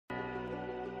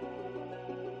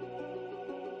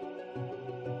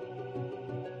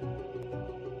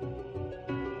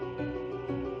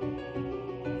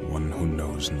who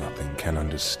knows nothing can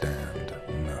understand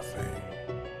nothing.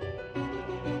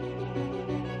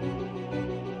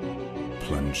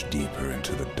 Plunge deeper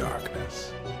into the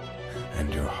darkness,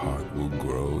 and your heart will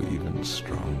grow even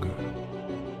stronger.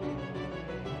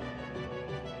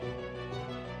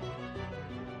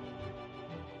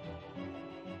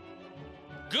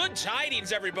 Good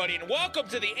tidings, everybody, and welcome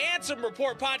to the Ansem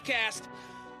Report podcast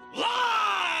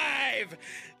live!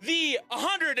 The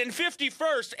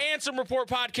 151st Ansem Report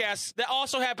podcast that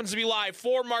also happens to be live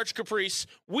for March Caprice.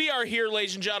 We are here,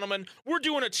 ladies and gentlemen. We're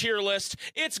doing a tier list.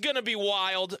 It's going to be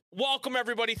wild. Welcome,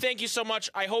 everybody. Thank you so much.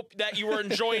 I hope that you were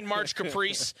enjoying March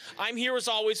Caprice. I'm here, as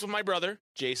always, with my brother,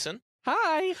 Jason.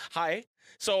 Hi. Hi.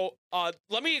 So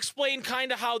let me explain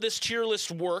kind of how this tier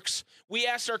list works. We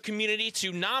asked our community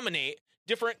to nominate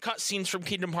different cutscenes from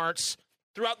Kingdom Hearts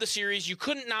throughout the series. You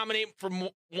couldn't nominate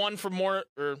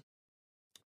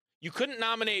you couldn't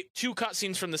nominate two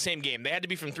cutscenes from the same game. They had to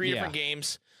be from three different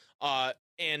games.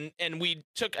 And I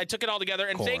took it all together.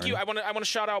 And thank you. I want to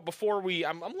shout out before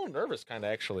I'm a little nervous, kind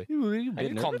of, actually. I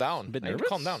need to calm down.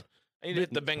 I need to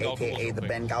hit the Bengal Ghouls. AKA the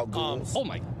Bengal Ghouls. Oh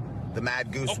my. The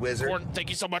Mad Goose Wizard. Gordon, thank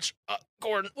you so much.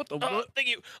 Gordon. What the thank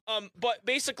you. But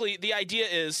basically, the idea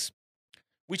is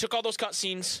we took all those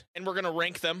cutscenes and we're going to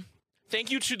rank them. Thank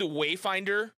you to the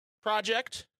Wayfinder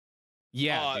project.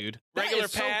 Yeah, dude. Regular that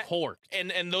is Pat so horked.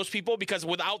 and those people, because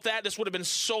without that, this would have been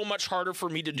so much harder for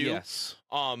me to do. Yes.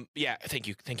 Yeah, thank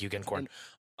you again, Gordon.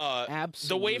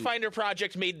 Absolutely. The Wayfinder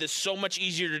project made this so much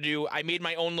easier to do. I made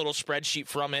my own little spreadsheet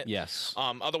from it. Yes.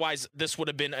 Otherwise, this would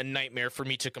have been a nightmare for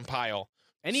me to compile.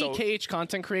 Any KH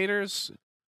content creators,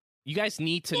 you guys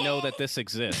need to know that this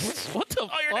exists. What the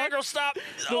fuck? Your aggro, stop.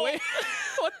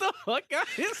 What the fuck,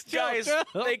 guys?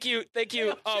 Thank you.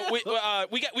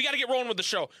 We got to get rolling with the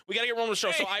show. So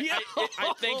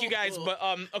I thank you guys. But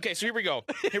okay, so here we go.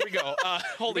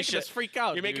 Holy shit, freak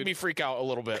out. You're making me freak out a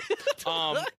little bit.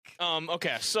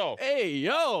 Okay, so hey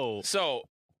yo. So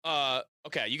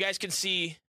okay, you guys can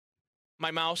see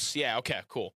my mouse. Yeah. Okay.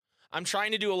 Cool. I'm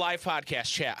trying to do a live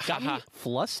podcast chat. Got me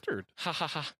flustered.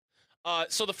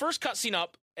 So the first cutscene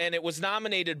up, and it was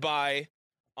nominated by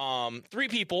three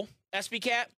people: SB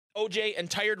Cat, OJ, and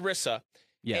Tired Rissa.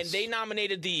 Yes. And they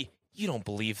nominated the "You Don't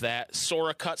Believe That"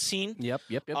 Sora cutscene. Yep.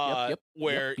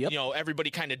 Where you know everybody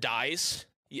kind of dies,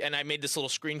 and I made this little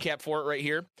screen cap for it right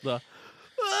here. Yeah,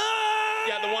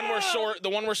 the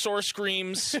one where Sora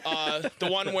screams. The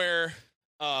one where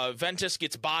Ventus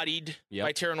gets bodied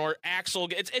by Terranor. Axel.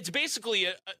 It's basically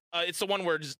it's the one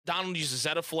where Donald uses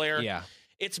Zeta Flare. Yeah.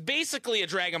 It's basically a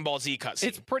Dragon Ball Z cutscene.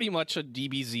 It's pretty much a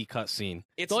DBZ cutscene.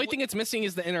 The only thing it's missing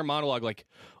is the inner monologue, like,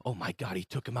 oh my god, he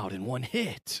took him out in one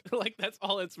hit. Like, that's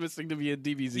all it's missing to be a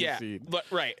DBZ scene. But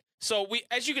right. So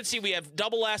as you can see, we have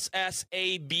double S, S,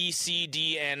 A, B, C,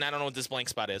 D, and I don't know what this blank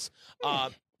spot is. I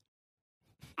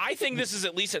think this is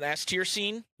at least an S tier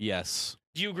scene. Yes.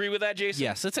 Do you agree with that, Jason?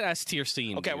 Yes, it's an S tier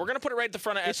scene. Okay, we're gonna put it right at the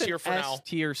front of S tier for now. S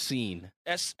tier scene.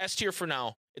 S tier for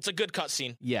now. It's a good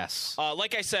cutscene. Yes.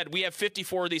 Like I said, we have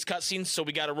 54 of these cutscenes, so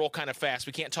we got to roll kind of fast.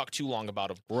 We can't talk too long about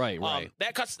them. Right.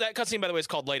 That cutscene, by the way, is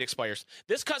called Light Expires.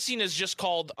 This cutscene is just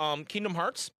called Kingdom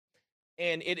Hearts,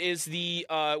 and it is the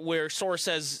where Sora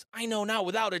says, "I know now,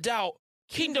 without a doubt,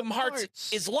 Kingdom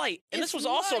Hearts is light." And this was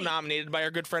also nominated by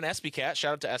our good friend SB Cat.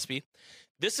 Shout out to SB.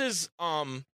 This is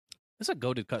it's a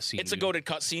goated cutscene. It's a goated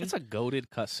cutscene. It's a goated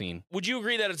cutscene. Would you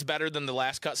agree that it's better than the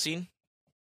last cutscene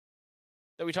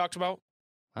that we talked about?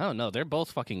 I don't know. They're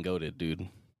both fucking goated, dude.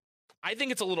 I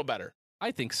think it's a little better.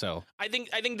 I think so. I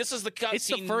think this is the cutscene. It's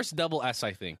the first double S,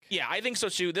 I think. Yeah, I think so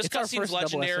too. This cutscene's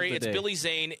legendary. It's Billy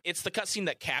Zane. It's the cutscene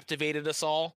that captivated us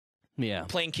all. Yeah.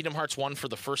 Playing Kingdom Hearts 1 for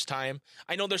the first time.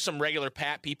 I know there's some regular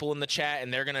Pat people in the chat,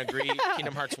 and they're going to agree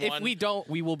Kingdom Hearts 1. If we don't,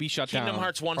 we will be shut down. Kingdom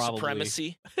Hearts 1 probably.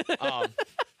 supremacy.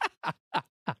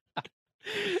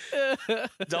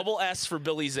 Double S for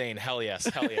Billy Zane. Hell yes.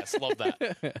 Love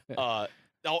that.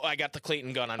 I got the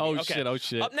Clayton gun on me. Oh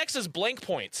shit. Up next is Blank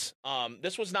Points.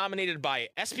 This was nominated by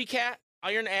SB Cat,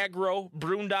 Iron Aggro,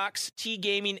 Broondocks, T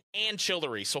Gaming, and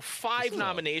Chillery. So 5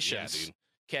 nominations.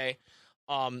 Okay.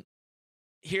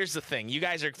 Here's the thing. You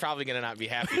guys are probably going to not be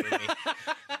happy with me.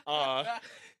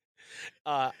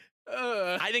 I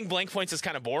think Blank Points is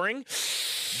kind of boring.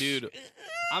 Dude,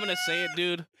 I'm going to say it,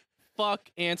 dude. Fuck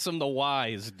Ansem the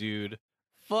Wise, dude.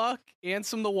 Fuck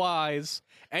Ansem the Wise.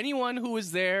 Anyone who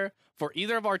was there for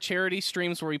either of our charity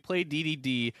streams where we played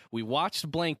DDD, we watched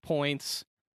Blank Points,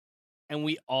 and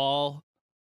we all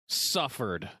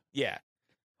suffered. Yeah.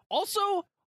 Also,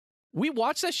 we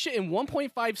watched that shit in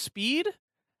 1.5 speed,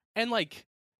 and, like,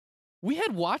 we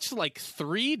had watched, like,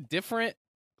 3 different,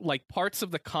 like parts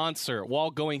of the concert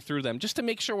while going through them just to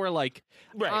make sure we're like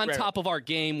on top of our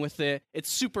game with it.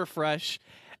 It's super fresh.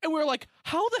 And we're like,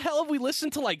 how the hell have we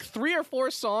listened to like 3 or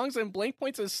 4 songs and Blank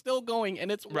Points is still going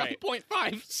and it's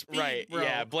 1.5 speed, right? bro.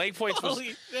 Yeah, Blank Points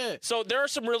Holy shit. So there are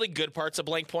some really good parts of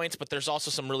Blank Points, but there's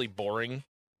also some really boring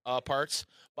parts.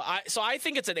 But I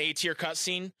think it's an A tier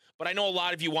cutscene. But I know a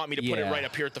lot of you want me to put it right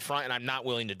up here at the front, and I'm not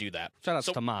willing to do that. Shout out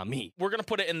to Mommy. We're gonna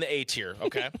put it in the A tier,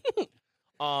 okay?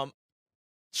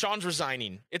 Sean's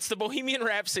resigning. It's the Bohemian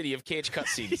Rhapsody of KH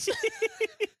cutscenes.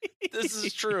 This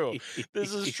is true.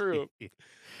 This is true.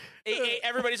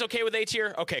 Everybody's okay with A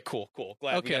tier? Okay, cool.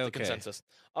 Glad we got the consensus.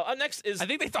 Next is... I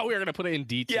think they thought we were going to put it in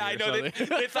D tier. Yeah, I know.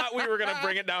 They thought we were going to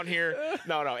bring it down here.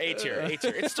 No, A tier.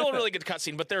 It's still a really good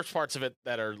cutscene, but there's parts of it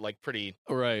that are like pretty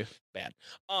bad.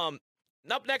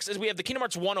 Up next is we have the Kingdom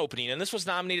Hearts 1 opening, and this was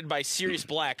nominated by Sirius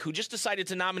Black, who just decided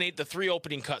to nominate the 3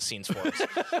 opening cutscenes for us.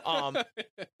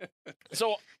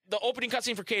 So the opening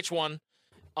cutscene for KH1,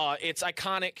 it's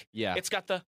iconic. Yeah. It's got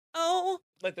the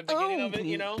like the beginning of it,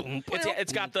 you know.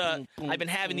 It's got the I've been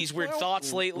having these weird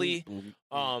thoughts lately.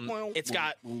 It's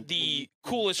got the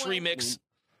coolest remix.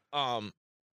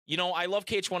 You know, I love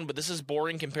KH1, but this is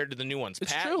boring compared to the new ones.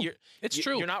 It's Pat, true. It's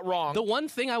true. You're not wrong. The one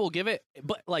thing I will give it,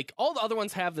 but like all the other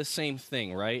ones have the same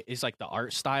thing, right? Is like the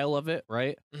art style of it,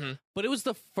 right? Mm-hmm. But it was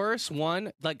the first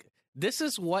one. Like this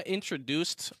is what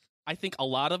introduced, I think, a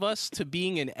lot of us to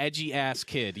being an edgy ass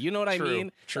kid. You know what I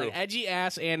mean? True. Like edgy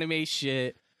ass anime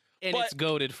shit, and it's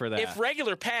goated for that. If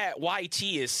regular Pat YT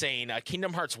is saying a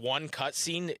Kingdom Hearts 1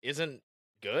 cutscene isn't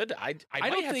good, I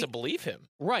might have to believe him.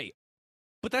 Right.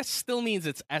 But that still means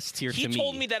it's S tier to me. He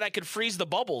told me that I could freeze the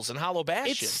bubbles in Hollow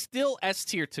Bastion. It's still S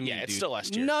tier to me. Yeah, it's dude. still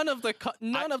S tier. None of the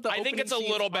I think it's a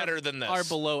little better than this. Are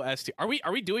below S tier. Are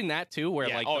we doing that too? Where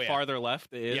the farther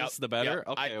left is the better?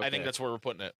 Yep. Okay, I think that's where we're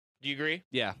putting it. Do you agree?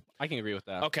 Yeah, I can agree with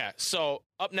that. Okay, so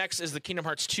up next is the Kingdom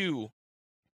Hearts 2.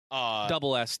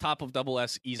 Double S, top of double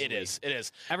S easily. It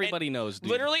is. Everybody knows, dude.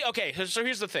 Literally, okay, so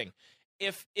here's the thing.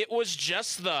 If it was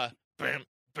just the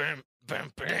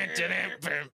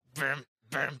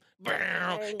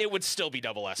it would still be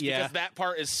double S because that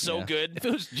part is so good. If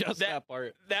it was just that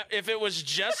part. If it was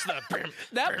just the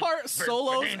that part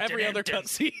solos every other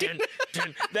cutscene.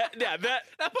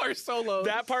 That part solos.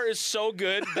 That part is so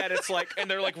good that it's like,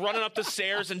 and they're like running up the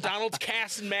stairs and Donald's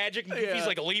casting magic and Goofy's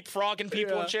like leapfrogging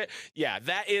people and shit. Yeah,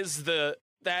 that is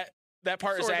that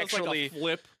part is actually like a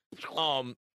flip.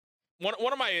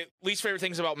 One of my least favorite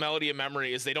things about Melody and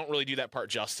Memory is they don't really do that part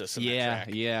justice in that track.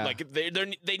 Yeah. Like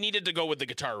they needed to go with the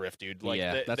guitar riff, dude. Like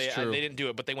that's true. They didn't do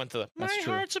it, but they went to the My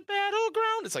Heart's a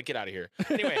Battleground. It's like, get out of here.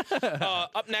 Anyway,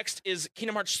 up next is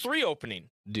Kingdom Hearts 3 opening.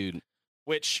 Dude.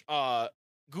 Which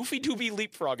Goofy do be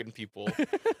leapfrogging people.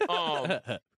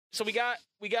 So we got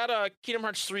a Kingdom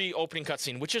Hearts 3 opening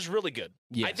cutscene, which is really good.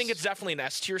 Yes. I think it's definitely an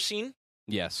S tier scene.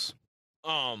 Yes.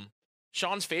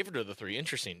 Sean's favorite of the 3.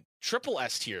 Interesting. Triple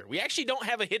S tier. We actually don't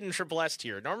have a hidden triple S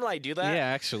tier. Normally I do that. Yeah,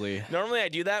 actually. Normally I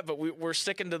do that, but we're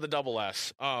sticking to the double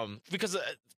S because of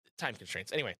time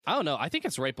constraints. Anyway. I don't know. I think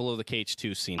it's right below the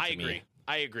KH2 scene to me.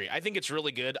 I agree. I think it's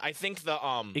really good. I think the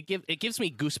it gives me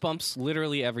goosebumps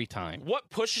literally every time. What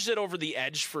pushes it over the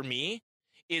edge for me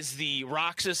is the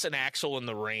Roxas and Axel in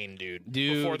the rain, dude.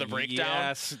 Before the breakdown.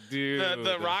 Yes, dude.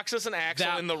 The Roxas and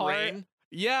Axel in the rain.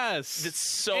 Yes. It's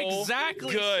so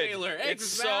exactly, good. Sailor. It's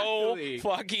so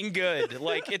fucking good.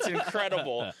 Like, it's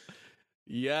incredible.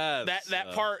 Yes.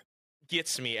 That part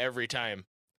gets me every time.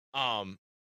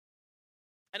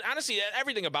 And honestly,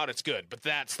 everything about it's good, but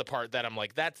that's the part that I'm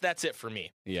like, that's it for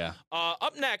me. Yeah.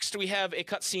 Up next, we have a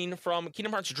cutscene from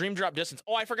Kingdom Hearts Dream Drop Distance.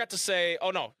 Oh, I forgot to say.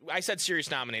 Oh no, I said Sirius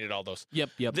nominated all those.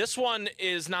 Yep. This one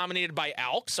is nominated by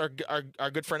Alx, our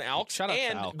good friend Alx, Shout out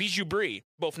and to Alx. Bijou Brie,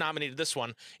 both nominated this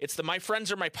one. It's the My Friends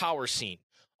Are My Power scene,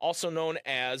 also known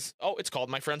as it's called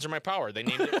My Friends Are My Power. They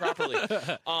named it properly.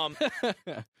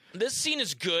 This scene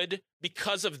is good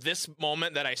because of this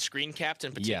moment that I screen capped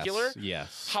in particular.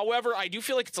 Yes. However, I do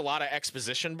feel like it's a lot of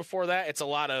exposition before that. It's a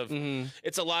lot of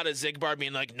Zigbar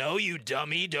being like, "No, you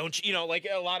dummy, don't you?" You know, like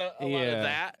a lot of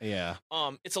that. Yeah.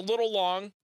 It's a little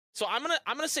long, so I'm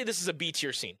gonna say this is a B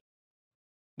tier scene.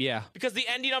 Yeah. Because the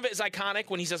ending of it is iconic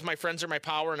when he says, "My friends are my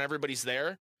power," and everybody's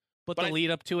there. But the lead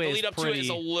up to it is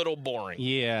a little boring.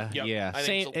 Yeah. Yep. Yeah.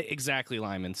 Exactly,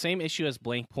 Lyman. Same issue as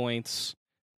Blank Points.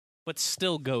 But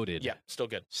still goated. Yeah, still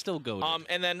good. Still goated.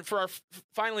 And then for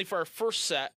our first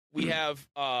set, we have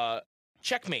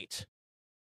Checkmate,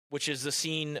 which is the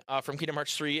scene from Kingdom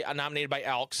Hearts 3, nominated by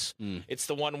Alx. It's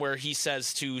the one where he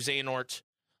says to Xehanort,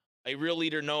 "A real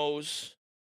leader knows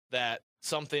that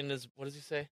something is." What does he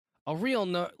say? a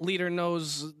real leader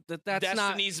knows that that's not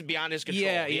Destiny's beyond his control.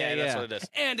 Yeah, That's what it is.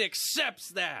 And accepts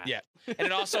that. Yeah, and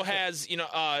it also has,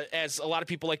 as a lot of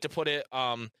people like to put it,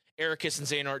 Ericus and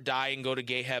Xehanort die and go to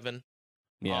gay heaven.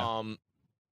 Yeah.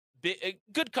 A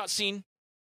good cutscene,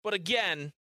 but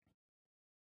again,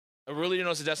 a really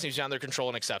knows the Destiny's beyond their control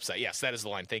and accepts that. Yes, that is the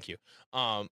line. Thank you.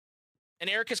 And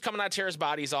Ericus coming out of Terra's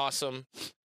body is awesome.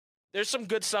 There's some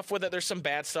good stuff with it. There's some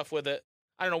bad stuff with it.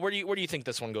 I don't know. Where do you think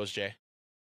this one goes, Jay?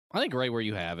 I think right where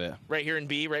you have it. Right here in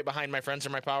B, right behind My Friends Are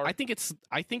My Power? I think it's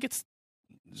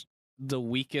the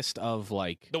weakest of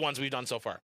like the ones we've done so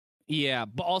far. Yeah,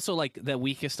 but also like the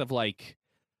weakest of like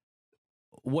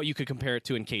what you could compare it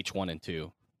to in KH1 and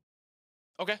 2.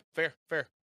 Okay, fair.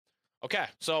 Okay,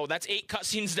 so that's 8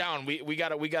 cutscenes down. We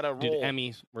gotta roll. Dude,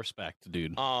 Emmy respect,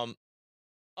 dude.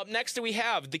 Up next we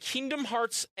have the Kingdom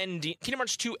Hearts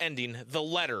 2 ending, The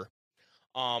Letter.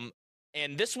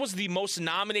 And this was the most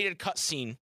nominated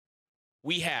cutscene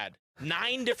we had.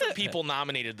 9 different people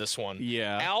nominated this one.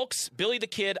 Yeah. Alx, Billy the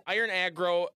Kid, Iron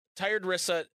Aggro, Tired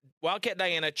Rissa, Wildcat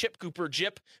Diana, Chip Cooper,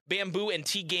 Jip, Bamboo, and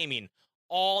T Gaming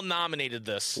all nominated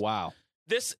this. Wow.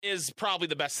 This is probably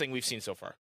the best thing we've seen so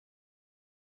far.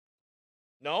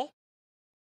 No?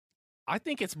 I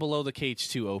think it's below the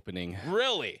KH2 opening.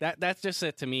 Really? That's just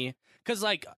it to me. Because,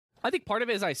 like, I think part of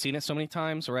it is I've seen it so many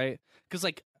times, right? Because,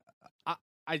 like,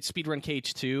 I'd speedrun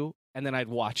KH2, and then I'd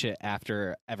watch it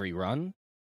after every run.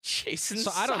 Jason's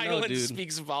so I don't know, silence dude.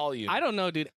 speaks volume. I don't know,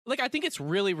 dude. Like, I think it's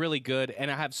really, really good, and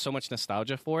I have so much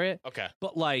nostalgia for it. Okay.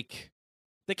 But, like,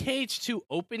 the KH2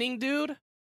 opening, dude...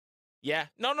 Yeah.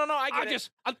 No, I get it.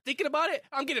 I'm thinking about it.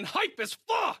 I'm getting hype as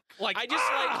fuck. Like I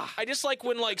just like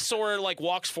when like Sora like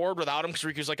walks forward without him because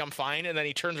Riku's like I'm fine, and then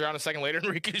he turns around a second later and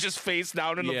Riku's just face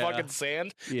down in the fucking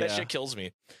sand. Yeah. That shit kills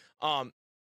me. The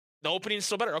opening is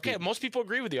still better. Okay, most people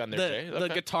agree with you on there, Jay. The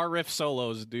Okay. guitar riff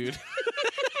solos, dude.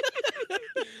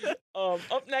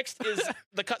 Up next is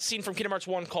the cutscene from Kingdom Hearts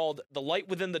 1 called "The Light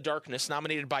Within the Darkness,"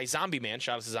 nominated by Zombie Man.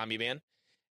 Shout out to Zombie Man.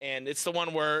 And it's the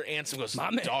one where Ansem goes,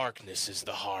 "Darkness is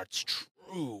the heart's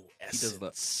true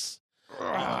essence."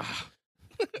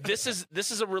 This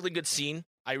is a really good scene.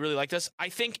 I really like this. I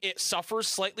think it suffers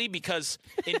slightly because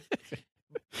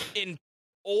in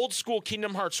old school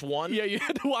Kingdom Hearts 1, Yeah, you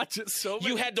had to watch it so many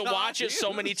you had to watch it so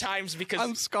times. many times because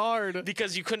I'm scarred.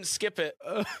 because you couldn't skip it.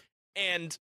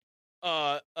 And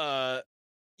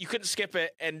you couldn't skip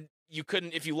it, and you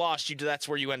couldn't, if you lost, that's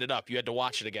where you ended up. You had to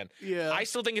watch it again. Yeah. I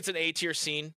still think it's an A tier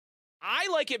scene. I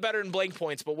like it better than Blank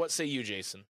Points, but what say you,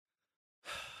 Jason?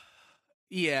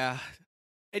 Yeah.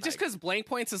 It just because Blank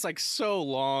Points is like so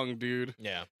long, dude.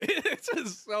 Yeah. It's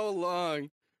just so long.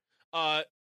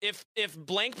 If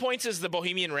Blank Points is the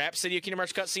Bohemian Rhapsody of Kingdom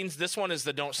Hearts cutscenes, this one is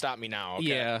the Don't Stop Me Now.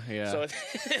 Okay? Yeah. So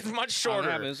it's much shorter.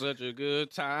 I'm having such a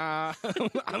good time.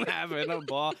 I'm having a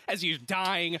ball. As you're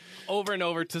dying over and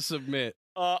over to submit.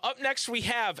 Up next, we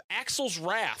have Axel's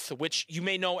Wrath, which you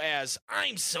may know as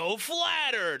 "I'm So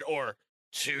Flattered" or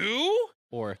 "Two,"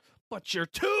 or "But you're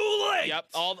too late." Yep.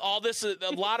 All this is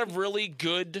a lot of really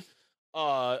good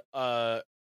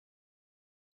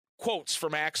quotes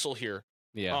from Axel here.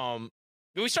 Yeah.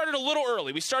 We started a little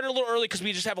early. Because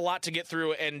we just have a lot to get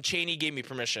through, and Cheney gave me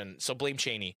permission, so blame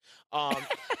Cheney.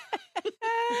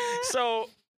 So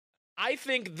I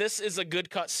think this is a good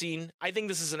cutscene. I think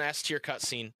this is an S tier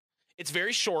cutscene. It's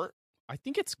very short. I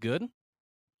think it's good.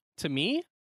 To me,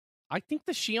 I think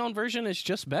the Shion version is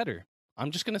just better.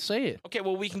 I'm just going to say it. Okay,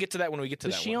 well, we can get to that when we get to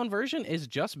the that Shion one. version is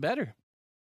just better.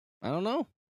 I don't know.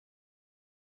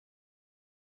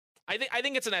 I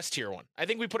think it's an S tier one. I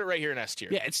think we put it right here in S tier.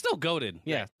 Yeah, it's still goated.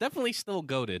 Yeah, definitely still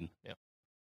goated. Yeah.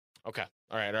 Okay.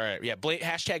 All right. Yeah.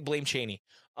 Hashtag blame Cheney.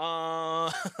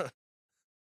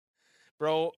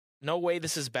 Bro, no way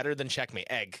this is better than Checkmate.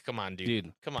 Egg, come on,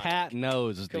 dude. Come on. Pat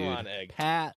knows, dude. Come on, Egg.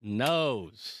 Pat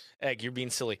knows. Egg, you're being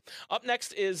silly. Up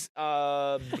next is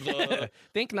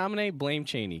Think, nominate, blame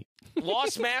Cheney.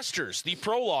 Lost Masters, the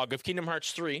prologue of Kingdom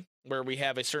Hearts 3, where we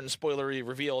have a certain spoilery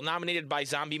reveal, nominated by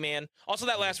Zombie Man. Also,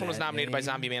 that last one was nominated by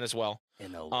Zombie Man as well.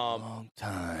 In a long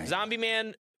time. Zombie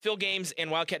Man, Phil Games, and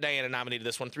Wildcat Diana nominated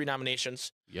this one. 3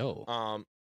 nominations. Yo.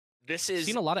 This is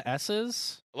seen a lot of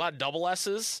S's. A lot of double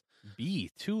S's.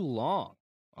 B, too long.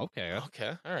 Okay.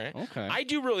 Okay. All right. Okay. I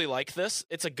do really like this.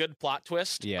 It's a good plot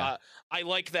twist. Yeah. I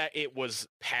like that it was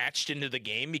patched into the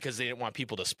game because they didn't want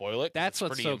people to spoil it. That's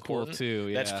what's pretty so important. cool too.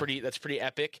 Yeah. That's pretty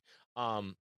epic.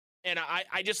 And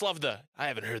I just love I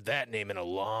haven't heard that name in a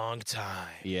long time.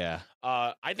 Yeah.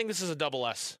 I think this is a double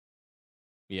S.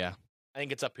 Yeah. I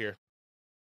think it's up here.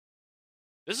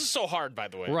 This is so hard, by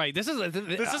the way. Right. This is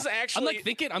actually. I'm like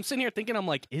thinking. I'm sitting here thinking. I'm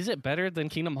like, is it better than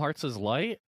Kingdom Hearts'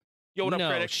 Light? Yo, what up, no,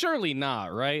 critic? surely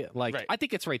not, right? Like, Right. I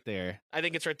think it's right there. I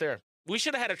think it's right there. We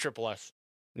should have had a triple S.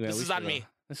 Yeah, This we is on should've. me.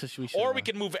 We Or we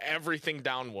can move everything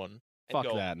down one. And Fuck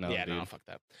go. that, no, Yeah, no, dude. fuck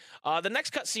that. The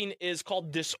next cutscene is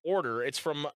called Disorder. It's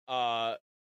from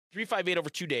 358 over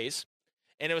 2 days.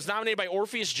 And it was nominated by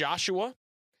Orpheus Joshua.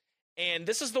 And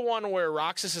this is the one where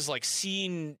Roxas is like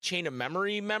seeing Chain of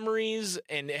memories,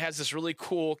 and it has this really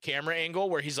cool camera angle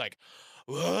where he's like,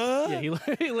 what? Yeah, he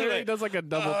literally does like a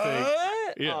double take.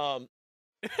 Yeah.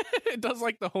 It does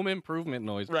like the Home Improvement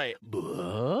noise. Right.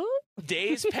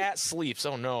 Days Pat sleeps.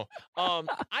 Oh no.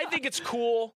 I think it's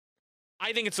cool.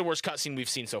 I think it's the worst cutscene we've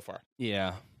seen so far.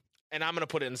 Yeah. And I'm gonna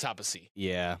put it in the top of C.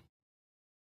 Yeah.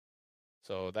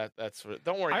 So that's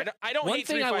don't worry. I don't One hate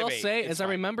thing I will 358. say It's is I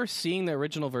fine. remember seeing the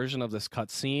original version of this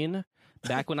cutscene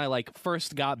back when I like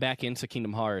first got back into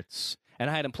Kingdom Hearts, and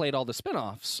I hadn't played all the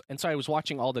spin-offs, and so I was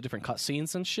watching all the different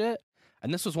cutscenes and shit.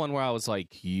 And this was one where I was like,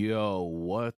 "Yo,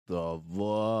 what the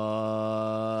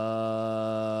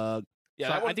fuck?" Yeah,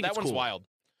 So that, I think that it's one's cool. wild.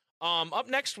 Up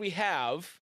next we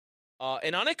have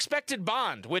an unexpected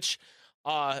bond, which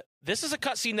this is a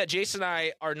cutscene that Jason and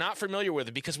I are not familiar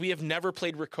with because we have never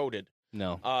played Recoded.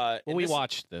 No. Well, Well, we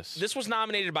watched this. This was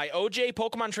nominated by OJ,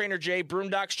 Pokemon Trainer J,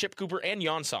 Broomdox, Chip Cooper, and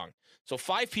Yonsong. So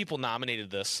 5 people nominated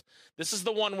this. This is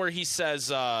the one where he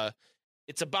says,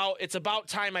 "It's about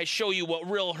time I show you what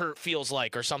real hurt feels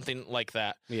like," or something like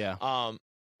that. Yeah.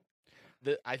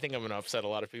 I think I'm gonna upset a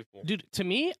lot of people. Dude, to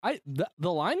me,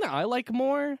 the line that I like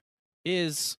more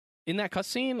is in that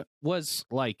cutscene was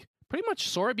like pretty much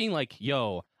Sora being like,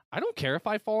 "Yo, I don't care if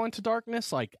I fall into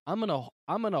darkness. Like, I'm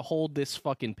gonna hold this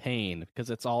fucking pain because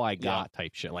it's all I got."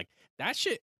 Type shit. Like that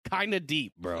shit, kind of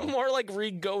deep, bro. More like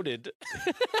re-goated.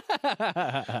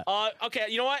 Okay,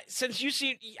 you know what? Since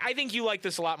I think you like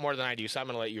this a lot more than I do, so I'm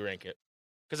gonna let you rank it.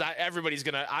 Because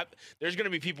there's gonna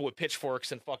be people with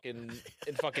pitchforks and fucking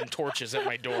torches at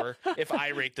my door if I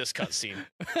rate this cutscene.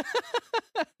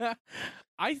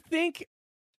 I think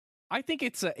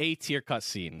it's a A tier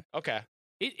cutscene. Okay.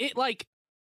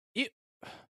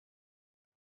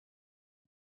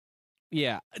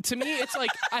 Yeah, to me, it's like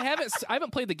I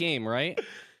haven't played the game, right?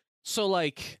 So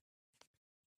like,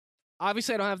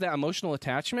 obviously, I don't have that emotional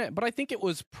attachment, but I think it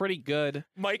was pretty good.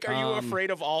 Mike, are you afraid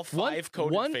of all 5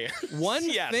 coded fans? One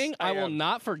Yes, thing I will am.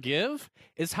 not forgive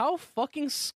is how fucking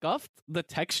scuffed the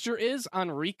texture is on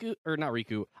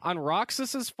on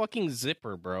Roxas's fucking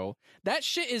zipper, bro. That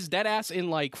shit is dead ass in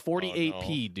like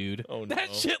 48p, dude. Oh, no.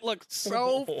 That shit looks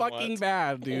so fucking What?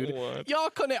 bad, dude. What? Y'all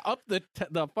couldn't up the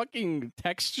fucking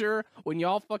texture when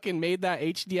y'all fucking made that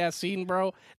HDS scene,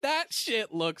 bro. That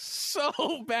shit looks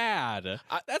so bad.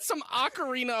 That's some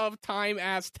Ocarina of Time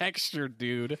ass texture,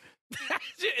 dude. That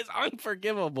shit is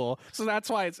unforgivable. So that's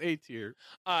why it's A tier.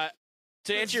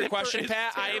 To answer your zipper question, is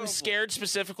Pat, I am terrible. scared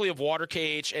specifically of Water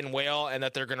KH and Whale, and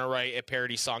that they're gonna write a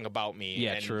parody song about me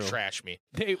Yeah, and true. trash me.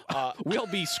 They will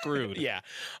be screwed. Yeah.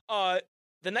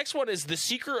 The next one is The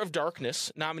Seeker of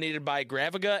Darkness, nominated by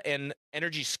Graviga and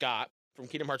Energy Scott from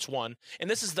Kingdom Hearts 1. And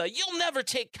this is the "You'll Never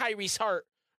Take Kyrie's Heart"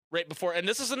 right before. And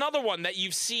this is another one that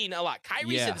you've seen a lot.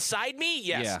 Kyrie's Yeah. inside me?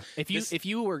 Yes. Yeah. If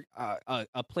you were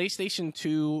a PlayStation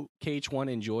 2 KH1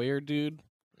 enjoyer, dude,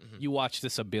 you watch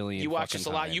this a billion. You watch fucking this a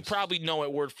lot. You times. probably know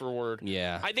it word for word.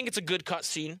 Yeah. I think it's a good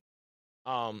cutscene.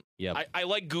 Yep. I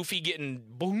like Goofy getting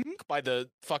boonk by the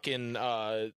fucking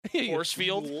force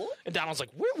field. And Donald's like,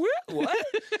 what?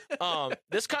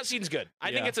 This cutscene's good.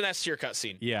 I think Yeah. it's an S tier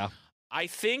cutscene. Yeah. I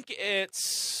think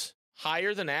it's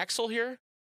higher than Axel here.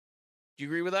 Do you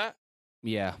agree with that?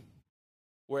 Yeah.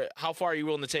 How far are you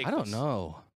willing to take I don't this?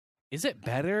 know. Is it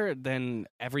better than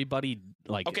everybody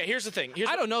like? Okay, here's the thing.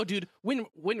 I don't know, dude. When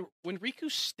Riku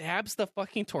stabs the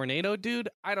fucking tornado, dude,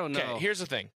 I don't know. Okay, here's the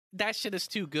thing. That shit is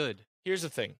too good. Here's the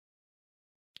thing.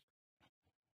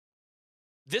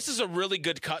 This is a really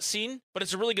good cutscene, but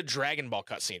it's a really good Dragon Ball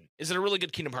cutscene. Is it a really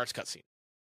good Kingdom Hearts cutscene?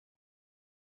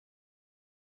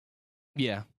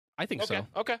 Yeah, I think Okay.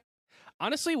 so. Okay.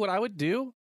 Honestly, what I would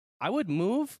do, I would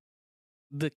move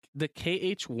the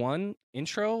KH1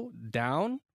 intro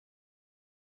down.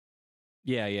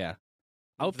 Yeah.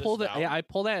 I would Move pull this that. down? Yeah, I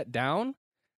pull that down.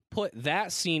 Put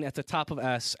that scene at the top of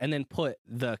S, and then put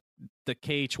the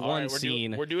KH1 All right,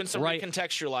 scene we're doing some right-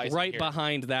 recontextualizing right here.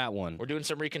 behind that one. We're doing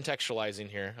some recontextualizing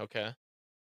here. Okay.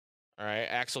 All right.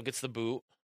 Axel gets the boot.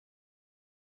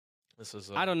 This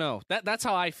is. I don't know. That's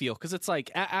how I feel, because it's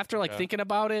like after like Okay. thinking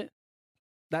about it,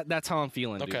 that's how I'm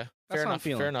feeling. Dude. Okay. That's Fair how I'm enough.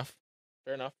 feeling.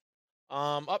 Fair enough.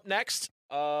 Up next,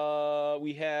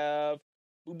 we have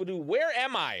Boobadoo. Where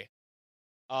Am I?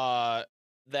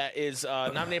 That is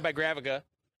nominated by Graviga.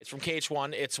 It's from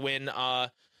KH1. It's when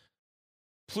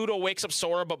Pluto wakes up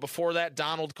Sora, but before that,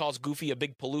 Donald calls Goofy a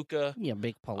big palooka. Yeah,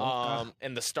 big palooka.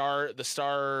 And the star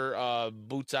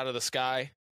boots out of the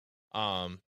sky.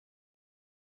 The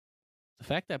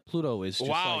fact that Pluto is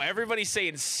just everybody's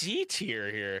saying C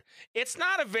tier here. It's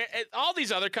not all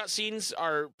these other cutscenes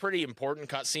are pretty important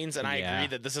cutscenes, and I agree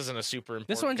that this isn't a super important.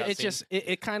 This one, cutscene. it's just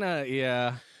it kind of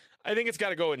I think it's got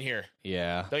to go in here.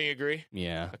 Yeah. Don't you agree?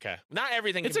 Yeah. Okay. Not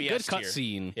everything. It's can a be good S-tier.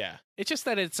 cutscene. Yeah. It's just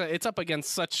that it's up against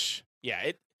such.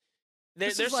 Yeah.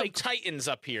 There's some titans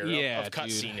up here of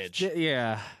cutscenage.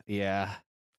 Yeah.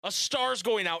 A star's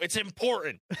going out. It's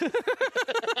important.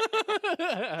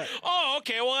 Oh,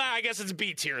 okay. Well, I guess it's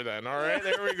B tier then. All right.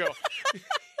 There we go.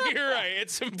 You're right.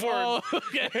 It's important. Oh,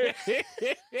 okay.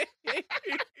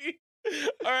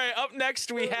 All right. Up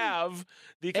next, we have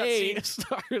the cutscene. A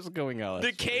star's going out.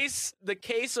 The case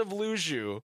of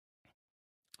Luju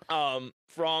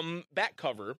from back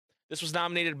cover. This was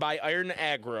nominated by Iron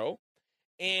Aggro.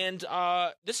 And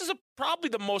this is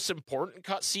probably the most important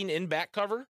cutscene in back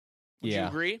cover. Would you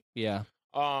agree? Yeah.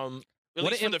 At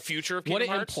least for the future of Kingdom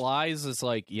Hearts. What it implies is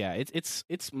like, yeah, it's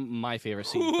my favorite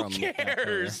scene. Who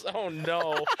cares? Oh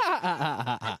no.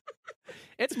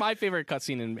 It's my favorite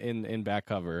cutscene in back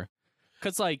cover.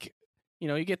 Cause like,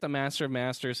 you get the Master of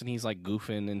Masters and he's like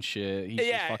goofing and shit. He's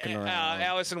just fucking around.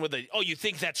 Allison with you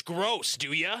think that's gross,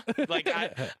 do you? Like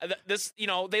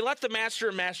they let the Master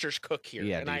of Masters cook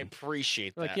here, and I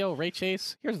appreciate that. Like, yo, Ray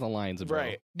Chase, here's the lines, bro.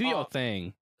 Right. Do your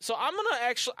thing. So I'm gonna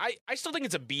actually, I still think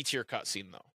it's a B tier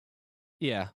cutscene though.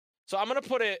 Yeah. So I'm gonna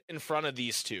put it in front of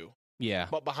these two. Yeah.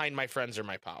 But behind My Friends Are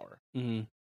My Power. Mm-hmm. Do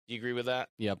you agree with that?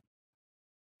 Yep.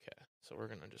 Okay. So we're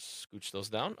gonna just scooch those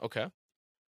down. Okay.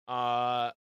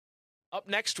 Up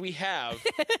next we have.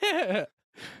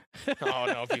 Oh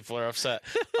no, people are upset.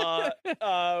 Up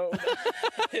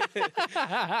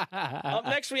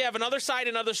next we have Another Side,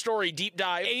 Another Story Deep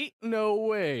Dive. Ain't no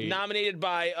way. Nominated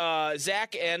by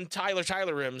Zach and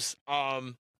Tyler Rims.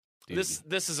 Dude,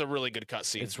 this is a really good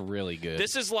cutscene. It's really good.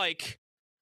 This is like,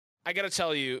 I gotta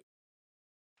tell you,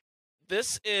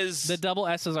 this is the double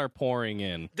S's are pouring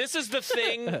in. This is the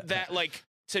thing that, like,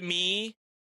 to me,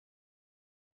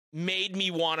 made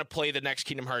me want to play the next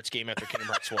Kingdom Hearts game after Kingdom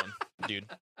Hearts 1, dude.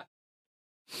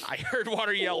 I heard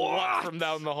Water yell "What?" from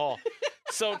down the hall.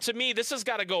 So to me, this has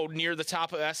got to go near the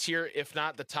top of S tier, if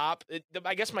not the top.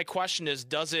 I guess my question is,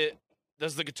 does the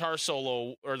guitar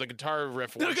solo or the guitar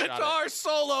riff? The guitar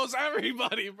solos,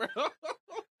 everybody, bro.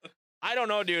 I don't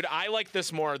know, dude. I like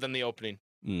this more than the opening.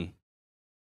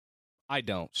 I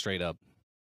don't, straight up.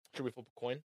 Should we flip a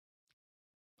coin?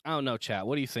 I don't know, chat.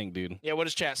 What do you think, dude? Yeah, what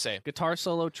does chat say? Guitar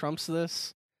solo trumps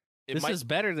this? This is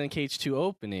better than KH2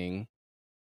 opening.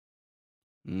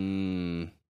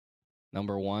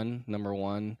 Number one.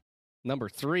 Number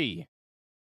 3.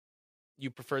 You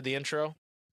prefer the intro?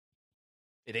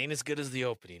 It ain't as good as the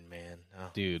opening, man. Oh.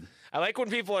 Dude. I like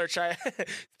when people are trying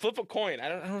flip a coin. I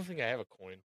don't think I have a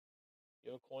coin.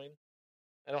 You have a coin?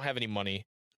 I don't have any money.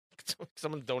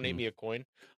 Someone donate me a coin.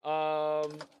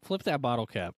 Flip that bottle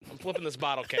cap. I'm flipping this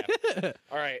bottle cap.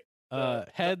 All right.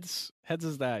 Heads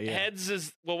is that, yeah. Heads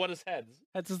is, well, what is heads?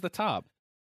 Heads is the top.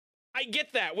 I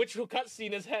get that. Which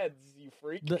cutscene is heads, you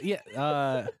freak?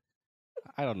 I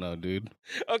don't know, dude.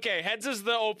 Okay, heads is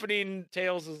the opening,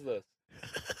 tails is this.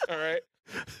 All right.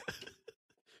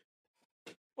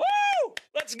 Woo!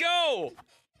 Let's go!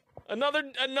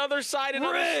 Another side,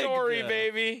 another story,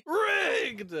 baby.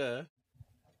 Rigged!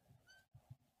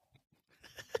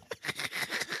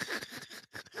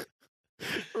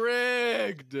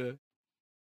 Rigged!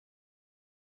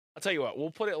 I'll tell you what,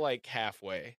 we'll put it like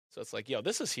halfway. So it's like, yo,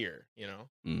 this is here, you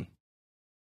know?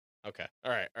 Okay.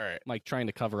 All right. Like trying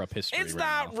to cover up history. It's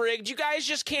not rigged. You guys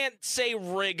just can't say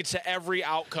rigged to every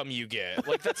outcome you get.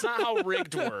 Like, that's not how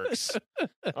rigged works.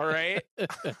 All right?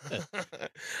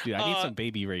 Dude, I need some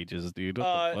baby rages, dude.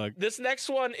 What the fuck? This next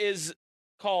one is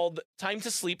called Time to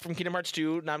Sleep from Kingdom Hearts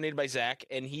 2, nominated by Zach,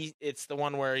 and it's the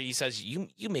one where he says, you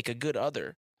make a good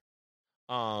other.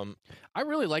 I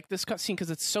really like this cutscene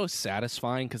because it's so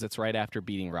satisfying because it's right after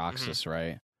beating Roxas,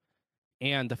 right?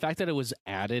 And the fact that it was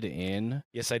added in,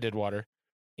 yes, I did water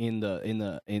in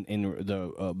the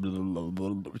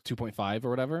 2.5 or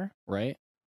whatever, right?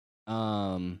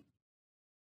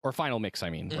 Or final mix,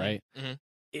 I mean, right?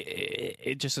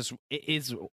 It just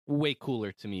is way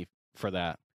cooler to me for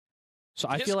that. So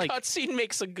I feel like cutscene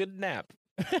makes a good nap.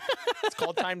 It's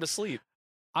called Time to Sleep.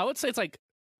 I would say it's like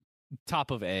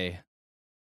top of A.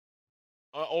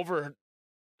 Over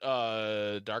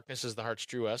Darkness is the Heart's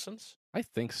True Essence? I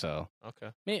think so.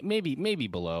 Okay. Maybe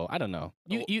below. I don't know.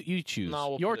 You choose.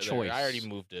 No, we'll your put it choice. there. I already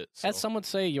moved it. So. As some would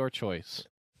say, your choice.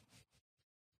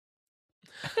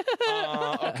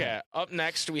 Okay. Up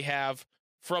next, we have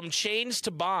From Chains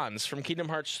to Bonds from Kingdom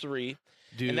Hearts 3.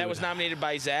 Dude. And that was nominated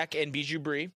by Zach and Bijou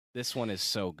Brie. This one is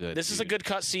so good. This is a good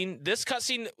cutscene. This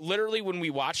cutscene, literally, when we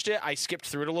watched it, I skipped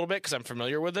through it a little bit because I'm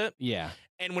familiar with it. Yeah.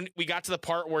 And when we got to the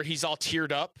part where he's all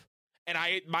teared up, and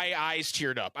my eyes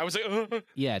teared up. I was like,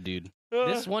 yeah, dude.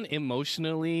 This one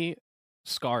emotionally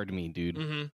scarred me,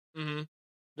 dude.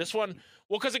 This one,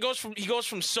 well, because he goes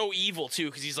from so evil too,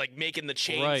 because he's like making the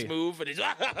chains move, and he's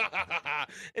like,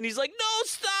 no,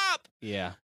 stop.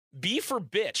 Yeah. B for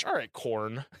bitch. All right,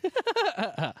 Corn.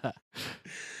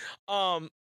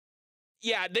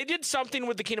 Yeah, they did something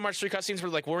with the Kingdom Hearts 3 cutscenes where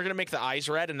like we're gonna make the eyes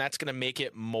red, and that's gonna make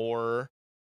it more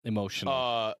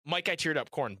emotional. Mike, I teared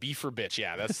up. Corn. B for bitch.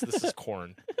 Yeah, this is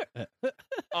Corn.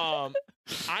 I'm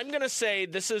gonna say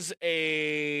this is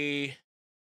a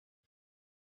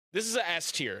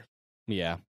S tier.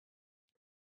 Yeah.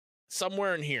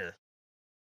 Somewhere in here.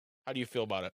 How do you feel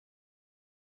about it?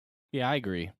 Yeah, I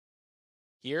agree.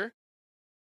 Here?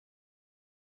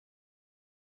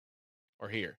 Or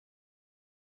here?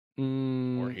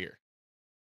 Or here?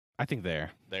 I think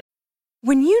there.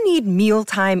 When you need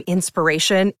mealtime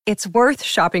inspiration, it's worth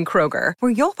shopping Kroger,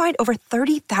 where you'll find over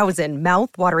 30,000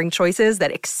 mouth-watering choices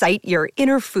that excite your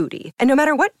inner foodie. And no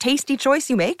matter what tasty choice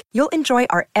you make, you'll enjoy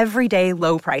our everyday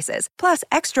low prices, plus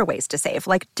extra ways to save,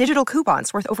 like digital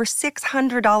coupons worth over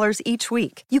 $600 each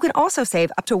week. You can also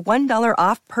save up to $1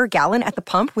 off per gallon at the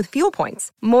pump with fuel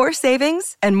points. More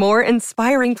savings and more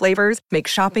inspiring flavors make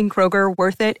shopping Kroger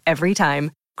worth it every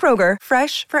time. Kroger,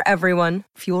 fresh for everyone.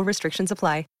 Fuel restrictions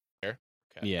apply.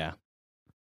 Okay. Yeah.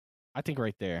 I think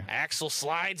right there. Axel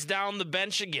slides down the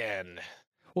bench again.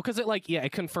 Well, because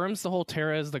it confirms the whole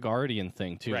Terra as the Guardian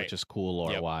thing, too, which is cool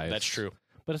lore-wise. That's true.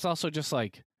 But it's also just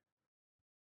like...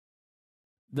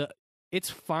 It's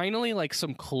finally like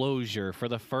some closure for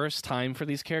the first time for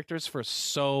these characters for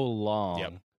so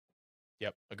long.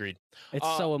 Yep, agreed. It's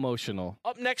so emotional.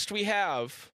 Up next, we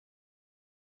have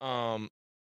The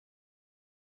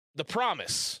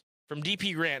Promise from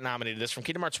DP Grant nominated this from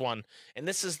Kingdom Hearts 1. And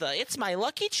this is It's my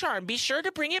lucky charm. Be sure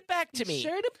to bring it back to me.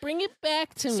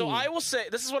 So I will say,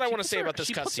 this is what I want to say about this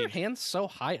cutscene. She puts her hands so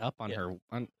high up on her.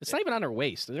 It's not even on her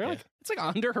waist. It's like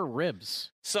under her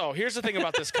ribs. So here's the thing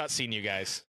about this cutscene, you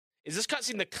guys. Is this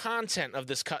cutscene, the content of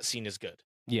this cutscene is good.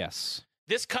 Yes.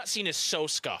 This cutscene is so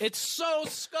scuffed. It's so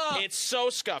scuffed. It's so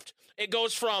scuffed. It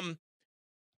goes from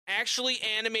actually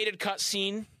animated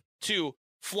cutscene to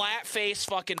flat face,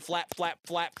 fucking flap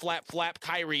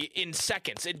Kyrie in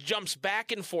seconds. It jumps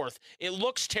back and forth. It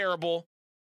looks terrible.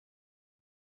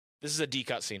 This is a D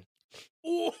cutscene.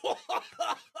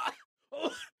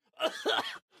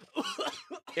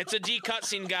 It's a D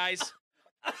cutscene, guys.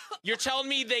 You're telling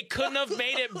me they couldn't have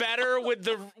made it better with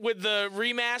the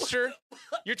remaster?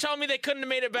 You're telling me they couldn't have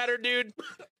made it better, dude?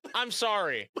 I'm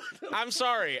sorry.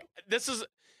 This is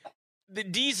the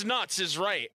D's nuts is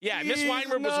right. Yeah, Miss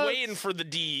Weinberg was waiting for the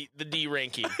D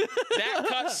ranking. That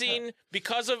cutscene,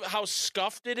 because of how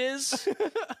scuffed it is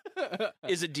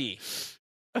a D.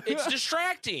 It's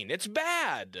distracting. It's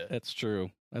bad. That's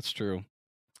true.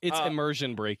 It's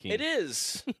immersion breaking. It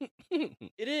is.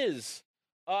 It is.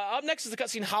 Up next is the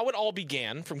cutscene How It All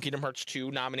Began from Kingdom Hearts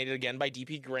 2, nominated again by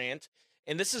DP Grant.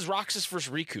 And this is Roxas vs.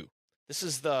 Riku. This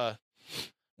is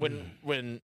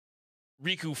when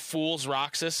Riku fools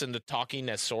Roxas into talking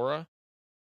as Sora.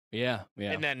 Yeah.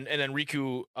 And then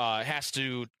Riku has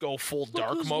to go full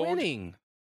dark mode. Winning.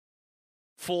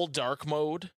 Full dark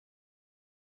mode.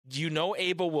 You know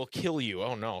Aba will kill you.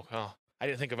 Oh no. Oh, I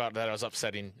didn't think about that. I was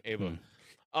upsetting Aba.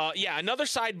 Yeah, another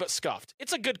side but scuffed.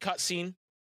 It's a good cutscene.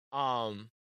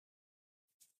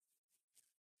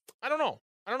 I don't know.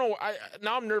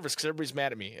 Now I'm nervous because everybody's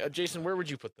mad at me. Jason, where would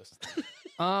you put this?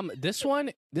 This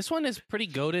one is pretty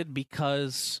goated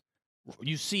because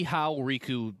you see how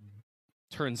Riku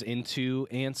turns into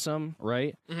Ansem,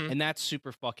 right? Mm-hmm. And that's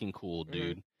super fucking cool,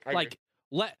 dude.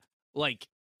 Mm-hmm.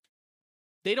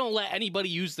 They don't let anybody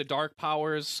use the dark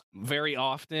powers very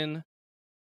often.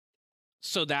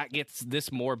 So that gets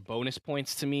this more bonus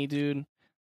points to me, dude.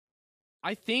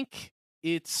 I think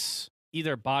it's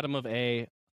either bottom of A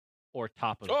or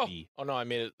top of B. Oh no, I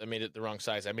made it the wrong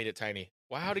size. I made it tiny.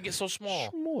 Wow, how'd it get so small?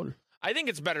 I think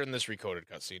it's better than this recoded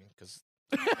cutscene because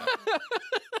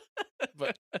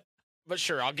but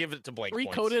sure, I'll give it to Blake.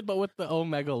 Recoded points. But with the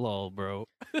Omega lol, bro.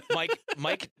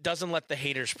 Mike doesn't let the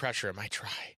haters pressure him. I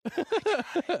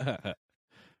try.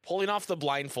 Pulling off the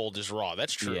blindfold is raw.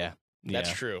 That's true. Yeah.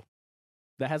 That's true.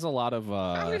 That has a lot of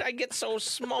how did I get so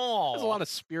small? There's a lot of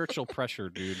spiritual pressure,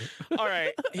 dude. All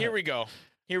right, here we go,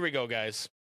 guys.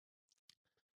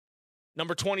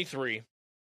 Number 23.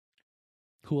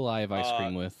 Who will I have ice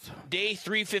cream with? Day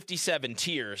 357,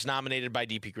 Tears, nominated by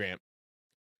DP Grant.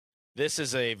 This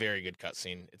is a very good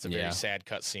cutscene. It's a very sad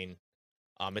cutscene.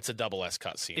 It's a double S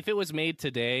cutscene. If it was made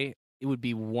today, it would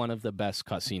be one of the best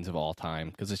cutscenes of all time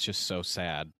because it's just so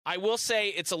sad. I will say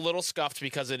it's a little scuffed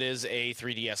because it is a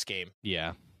 3DS game.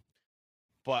 Yeah.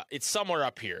 But it's somewhere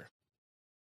up here.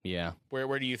 Yeah.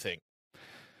 Where do you think?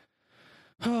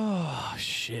 Oh,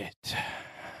 shit.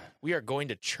 We are going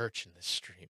to church in this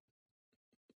stream.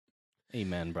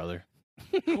 Amen, brother.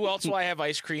 Who else will I have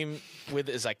ice cream with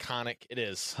is iconic. It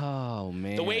is. Oh,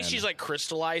 man. The way she's like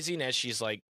crystallizing as she's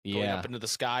like going up into the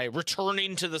sky,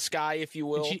 returning to the sky, if you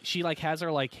will. She like has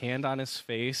her like hand on his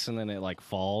face and then it like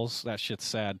falls. That shit's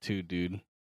sad too, dude.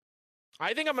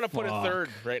 I think I'm going to put it third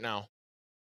right now.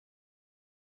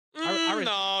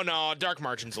 No. Dark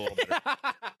Margin's a little better.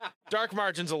 Dark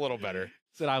Margin's a little better.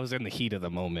 Said I was in the heat of the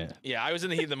moment. Yeah, I was in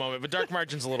the heat of the moment, but Dark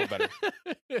Margin's a little better.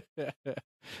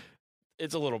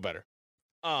 It's a little better.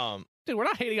 Dude, we're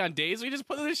not hating on days. We just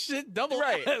put this shit double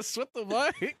S. What the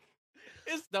fuck?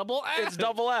 It's double S. It's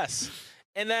double S.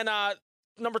 And then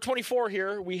number 24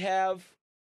 here, we have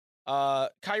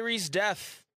Kyrie's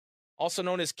death, also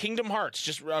known as Kingdom Hearts.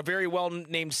 Just a very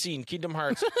well-named scene, Kingdom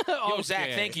Hearts. Yo,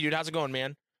 Zach, thank you, dude. How's it going,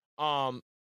 man?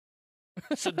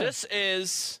 So this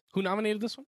is... Who nominated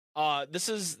this one? This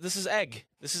is Egg.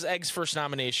 This is Egg's first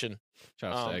nomination.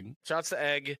 Shouts to Egg. Shouts to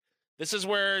Egg. This is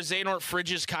where Xehanort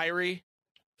fridges Kyrie.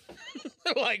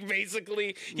 Like,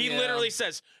 basically, he literally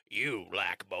says, "You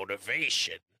lack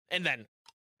motivation," and then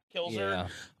kills her.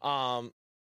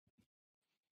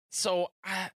 So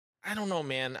I don't know,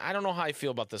 man. I don't know how I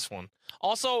feel about this one.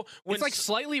 Also, when it's like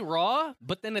slightly raw,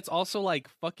 but then it's also like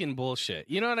fucking bullshit.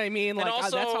 You know what I mean? Like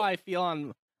also, that's how I feel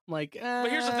on like. But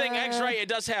here's the thing, Egg's right. It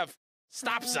does have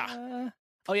Stopsa.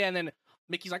 Oh yeah, and then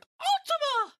Mickey's like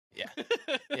Ultima. Yeah.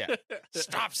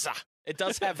 Stopsa. It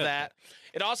does have that.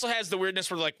 It also has the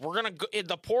weirdness where like we're gonna go,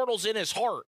 the portal's in his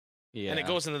heart. Yeah, and it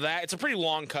goes into that. It's a pretty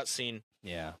long cutscene.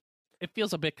 Yeah. It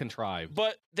feels a bit contrived.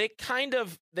 But they kind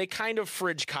of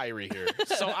fridge Kyrie here.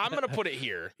 So I'm going to put it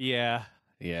here. Yeah.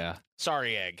 Yeah.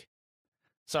 Sorry, Egg.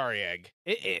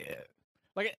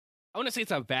 Like, I want to say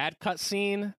it's a bad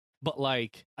cutscene, but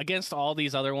like against all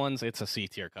these other ones, it's a C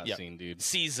tier cutscene, dude.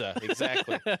 Caesar,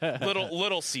 exactly.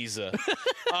 little Caesar.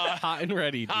 Hot and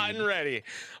ready, dude. Hot and ready.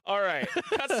 All right.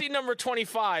 Cutscene number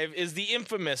 25 is the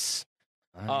infamous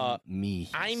I'm me,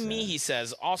 he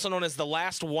says, also known as the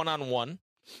last one-on-one.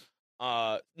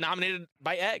 Nominated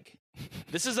by Egg.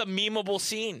 This is a memeable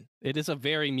scene. It is a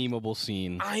very memeable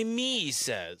scene. I'm me, he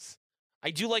says.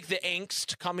 I do like the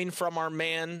angst coming from our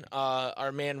man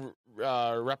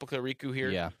Replica Riku here.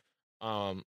 Yeah.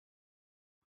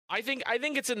 I think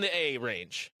it's in the A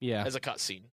range. Yeah. As a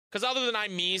cutscene. Because other than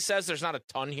I'm me says, there's not a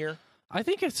ton here. I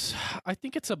think it's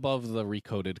above the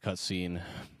recoded cutscene.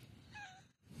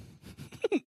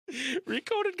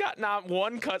 Recoded got not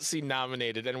one cutscene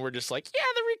nominated, and we're just like, yeah,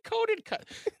 the recoded cut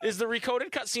is the recoded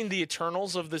cutscene the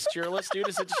Eternals of this tier list, dude.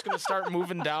 Is it just gonna start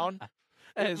moving down?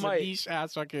 It's a niche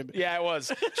ass fucking. Yeah, it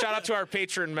was. Shout out to our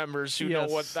Patreon members who know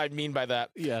what I mean by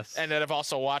that. Yes, and that have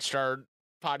also watched our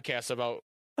podcast about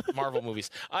Marvel movies.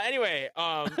 Anyway,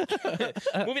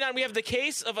 moving on, we have The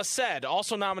Case of Aced,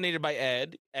 also nominated by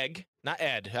Egg, not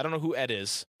Ed. I don't know who Ed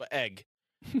is, but Egg.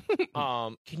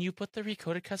 Can you put the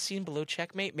recoded cutscene below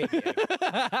checkmate? Maybe.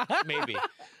 Maybe.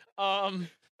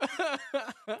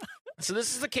 So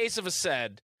this is The Case of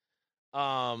Aced.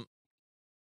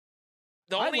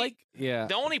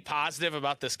 The only positive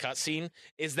about this cutscene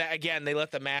is that again they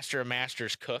let the Master of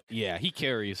Masters cook. Yeah, he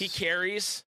carries.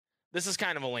 This is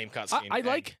kind of a lame cutscene. I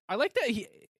like that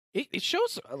it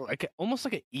shows like almost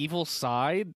like an evil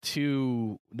side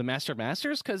to the Master of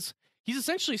Masters because he's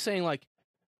essentially saying like,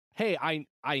 hey,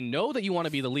 I know that you want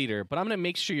to be the leader, but I'm going to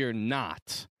make sure you're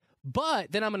not.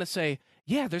 But then I'm going to say,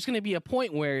 yeah, there's going to be a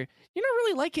point where you're not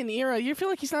really liking Ira. You feel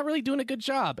like he's not really doing a good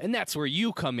job. And that's where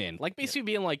you come in. Like basically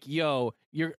being like, yo,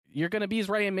 you're going to be his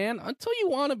right-hand man until you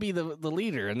want to be the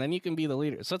leader. And then you can be the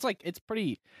leader. So it's like, it's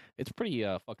pretty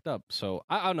fucked up. So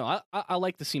I don't know. I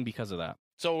like the scene because of that.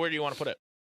 So where do you want to put it?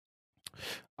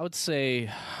 I would say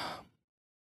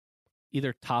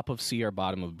either top of C or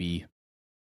bottom of B.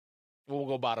 We'll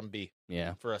go bottom B.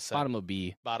 Yeah. For a second. Bottom of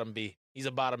B. Bottom B. He's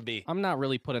a bottom B. I'm not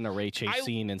really putting a Ray Chase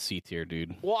scene in C tier,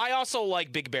 dude. Well, I also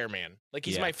like Big Bear Man. Like,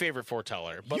 he's my favorite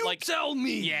foreteller. But you like, tell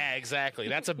me! Yeah, exactly.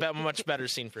 That's a much better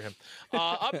scene for him.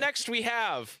 Up next, we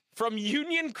have from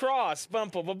Union Cross. Bum,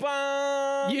 bum, bum,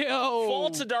 bum. Yo!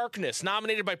 Faults of Darkness,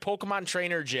 nominated by Pokemon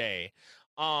Trainer J.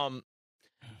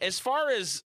 As far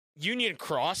as Union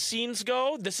Cross scenes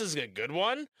go, this is a good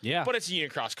one. Yeah. But it's a Union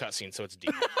Cross cutscene, so it's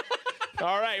deep.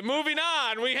 All right, moving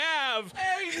on. We have.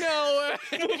 Hey, no.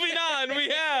 Moving on. We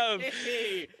have.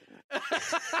 Hey.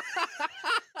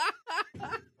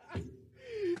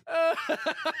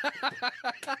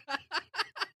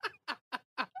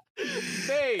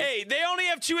 Hey, they only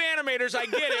have 2 animators. I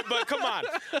get it, but come on.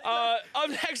 Up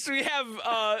next, we have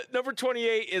number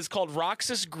 28 is called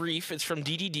Roxas Grief. It's from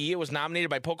DDD. It was nominated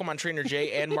by Pokemon Trainer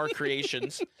J and Mark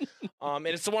Creations. And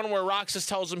it's the one where Roxas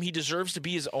tells him he deserves to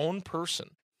be his own person.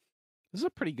 This is a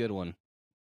pretty good one.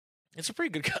 It's a pretty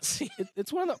good cutscene.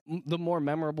 It's one of the more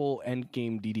memorable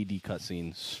endgame DDD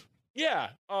cutscenes. Yeah.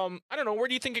 I don't know. Where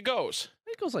do you think it goes? I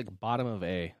think it goes like bottom of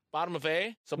A. Bottom of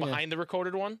A? So Yeah. behind the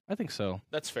recorded one? I think so.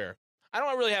 That's fair. I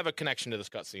don't really have a connection to this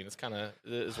cutscene. It's kind of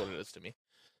is what it is to me.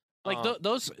 Like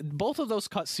both of those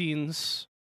cutscenes,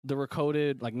 the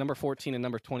recoded, like number 14 and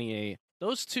number 28,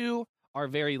 those two are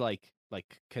very like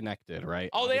connected, right?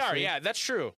 Oh, they are. Obviously. Yeah, that's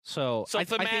true. So I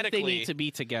think they thematically- need to be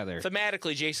together.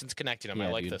 Thematically, Jason's connecting them. I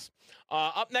Yeah, like dude. this.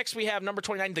 Up next, we have number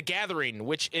 29, The Gathering,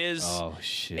 which is Oh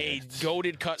shit! a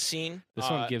goated cutscene. This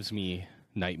one gives me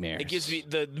nightmares. It gives me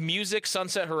the music.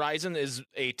 Sunset Horizon is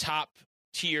a top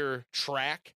tier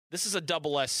track. This is a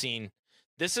double S scene.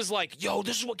 This is like, yo,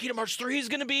 this is what Kingdom Hearts 3 is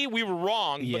going to be. We were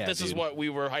wrong, but Yeah, this is dude. what we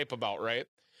were hype about, right?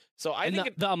 So I and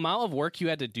think the amount of work you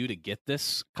had to do to get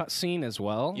this cutscene as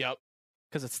well. yep.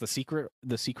 Because it's the secret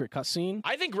cutscene.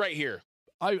 I think right here,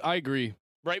 I agree.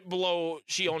 right below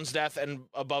She Owns Death and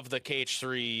above the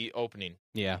KH3 opening.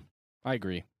 Yeah, I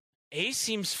agree. A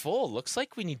seems full. Looks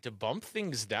like we need to bump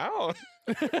things down.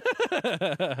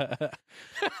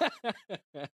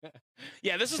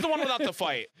 Yeah, this is the one without the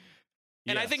fight.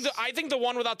 And I think the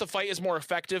one without the fight is more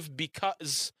effective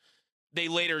because they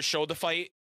later showed the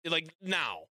fight. Like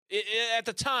now, at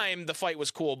the time, the fight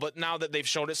was cool, but now that they've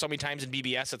showed it so many times in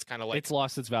BBS, it's kind of like it's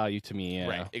lost its value to me. Yeah.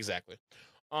 right, exactly.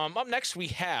 Up next, we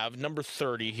have number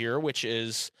 30 here, which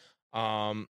is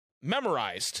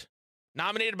Memorized,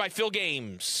 nominated by Phil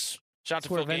Games. Shout out It's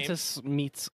to where Phil Games. Ventus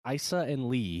meets Isa and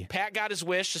Lee. Pat got his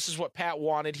wish. This is what Pat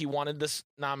wanted. He wanted this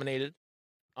nominated.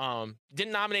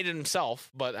 Didn't nominate it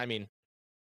himself, but I mean,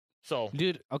 so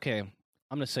Dude, okay, I'm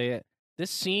gonna say it. This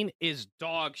scene is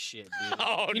dog shit, dude.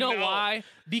 Oh, you know no. why?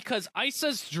 Because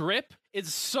Isa's drip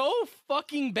is so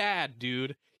fucking bad,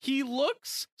 dude. He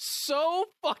looks so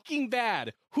fucking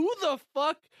bad. Who the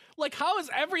fuck? Like, how is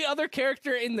every other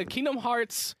character in the Kingdom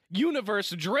Hearts universe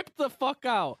dripped the fuck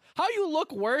out? How you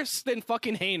look worse than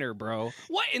fucking Hayner, bro?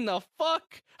 What in the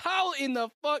fuck? How in the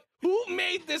fuck? Who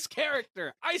made this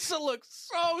character? Isa looks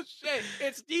so shit.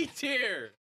 It's D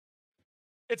tier.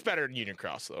 It's better than Union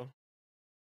Cross though.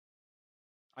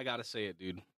 I gotta say it,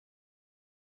 dude.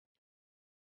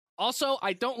 Also,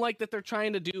 I don't like that they're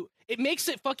trying to do... It makes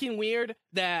it fucking weird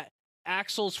that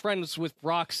Axel's friends with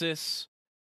Roxas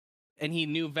and he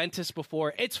knew Ventus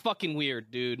before. It's fucking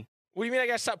weird, dude. What do you mean I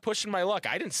gotta stop pushing my luck?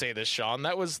 I didn't say this, Sean.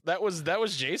 That was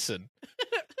Jason.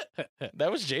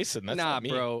 That was Jason. That's nah, not me.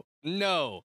 bro.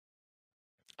 No.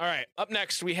 All right. Up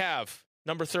next, we have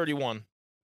number 31.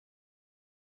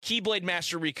 Keyblade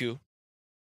Master Riku,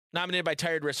 nominated by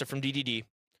Tired Rissa from DDD.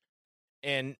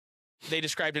 And they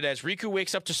described it as Riku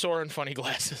wakes up to Sora and funny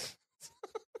glasses.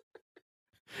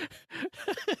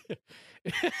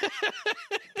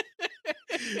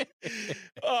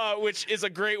 Which is a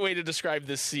great way to describe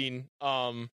this scene.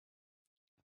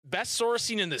 Best Sora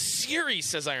scene in the series,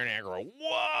 says Iron Aggro.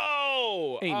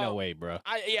 Whoa! Ain't no way, bro.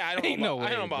 I don't Ain't know. no I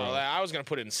don't know way, about bro. that. I was gonna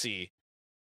put it in C.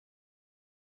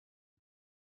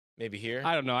 Maybe here.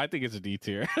 I don't know. I think it's a D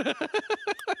tier.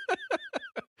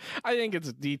 I think it's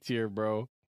a D tier, bro.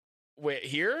 Wait,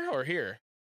 here or here?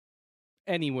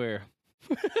 Anywhere.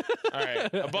 All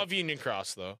right, above Union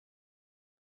Cross though.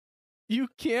 You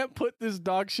can't put this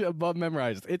dog shit above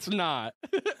Memorized. It's not.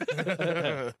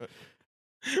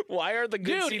 Why are the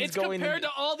good Dude, scenes it's going? compared to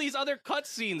all these other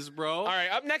cutscenes, bro. All right,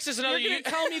 up next is another. You're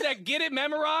gonna tell me that Get It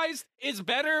Memorized is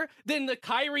better than the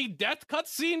Kyrie death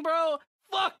cutscene, bro?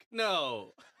 Fuck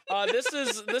no.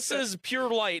 This is Pure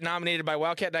Light, nominated by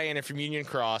Wildcat Diana from Union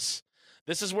Cross.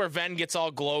 This is where Ven gets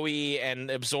all glowy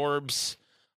and absorbs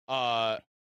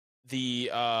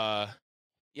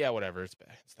yeah, whatever, it's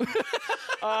bad.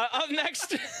 Up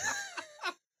next.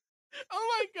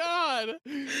 Oh my god.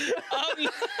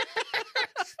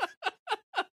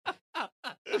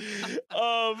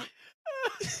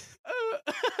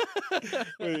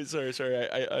 Wait, sorry.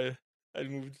 I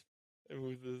moved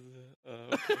this.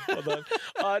 Okay, hold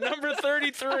on. Number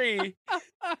 33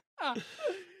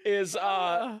 is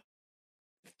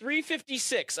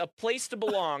 356, A Place to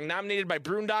Belong, nominated by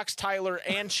Broondocks, Tyler,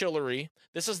 and Chillery.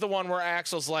 This is the one where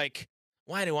Axel's like,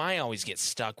 Why do I always get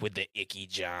stuck with the icky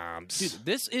jobs? Dude,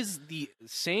 this is the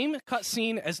same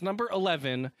cutscene as number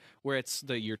 11, where it's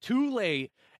you're too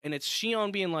late, and it's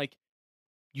Shion being like,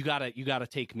 you gotta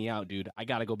take me out, dude. I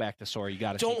gotta go back to Sora. You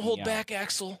gotta Don't hold back,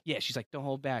 Axel. Yeah, she's like, don't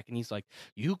hold back. And he's like,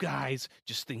 you guys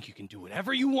just think you can do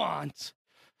whatever you want,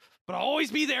 but I'll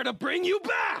always be there to bring you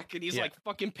back. And he's like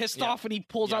fucking pissed off, and he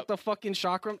pulls out the fucking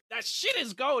chakram. That shit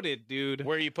is goated, dude.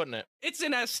 Where are you putting it? It's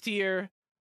an S tier.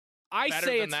 I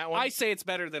say it's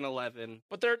better than 11.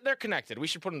 But they're connected. We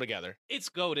should put them together. It's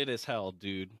goated as hell,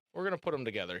 dude. We're gonna put them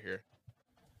together here.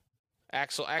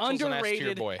 Axel's underrated an S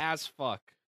tier boy. as fuck.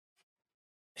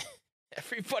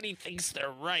 Everybody thinks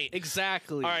they're right.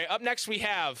 Exactly. All right, up next we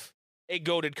have a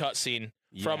goated cutscene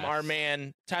from our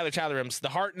man Tyler Rims. The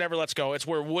Heart Never Lets Go. It's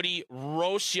where Woody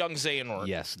roasts young Xehanort.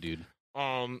 Yes, dude.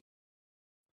 All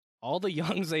the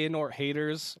young Xehanort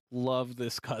haters love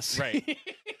this cutscene. Right.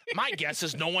 My guess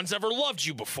is no one's ever loved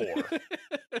you before.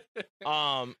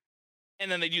 And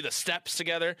then they do the steps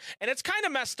together. And it's kind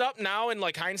of messed up now in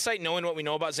like hindsight, knowing what we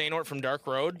know about Xehanort from Dark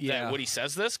Road, that Woody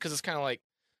says this, because it's kind of like,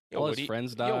 all his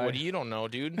friends die. Yo, Woody, you don't know,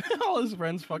 dude. All his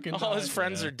friends fucking All his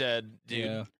friends are dead,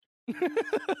 dude.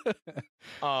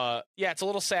 Yeah. It's a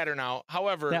little sadder now.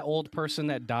 However, that old person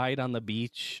that died on the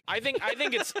beach. I think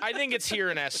it's here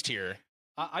in S tier.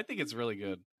 I think it's really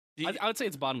good. I would say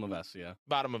it's bottom of S, yeah.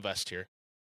 Bottom of S tier.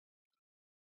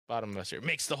 Bottom of S tier.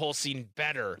 Makes the whole scene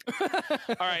better.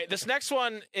 All right, this next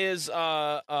one is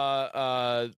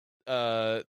called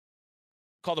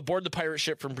Aboard the Pirate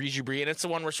Ship from Brigitte Brie, and it's the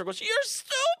one where Sora goes, "You're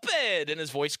stupid!" and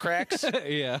his voice cracks.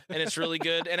 Yeah. And it's really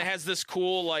good. And it has this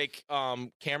cool like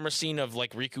camera scene of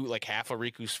like Riku, like half of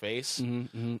Riku's face.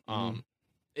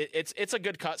 It's a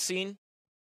good cutscene.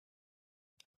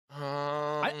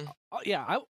 I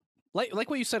like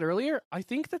what you said earlier. I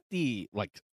think that the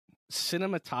like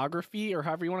cinematography, or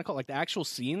however you want to call it, like the actual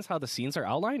scenes, how the scenes are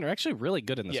outlined, are actually really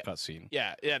good in this cutscene.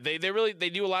 Yeah, they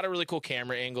do a lot of really cool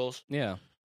camera angles. Yeah.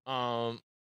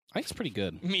 I think it's pretty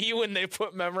good. Me when they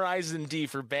put memorize in D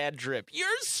for bad drip. You're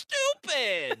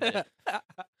stupid.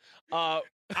 I'm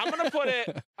gonna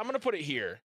put it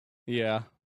here. Yeah.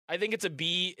 I think it's a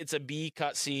B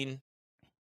cutscene.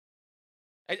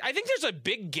 I think there's a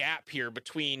big gap here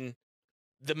between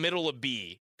the middle of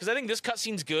B, because I think this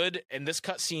cutscene's good and this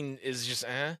cutscene is just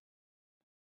I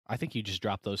think you just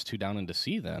drop those two down into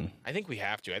C then. I think we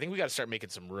have to. I think we got to start making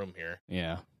some room here.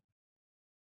 Yeah.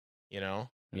 You know?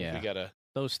 Yeah. We gotta.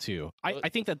 Those two. I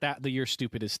think that the You're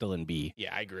Stupid is still in B.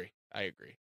 Yeah, I agree.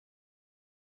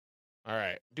 All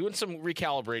right, doing some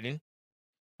recalibrating.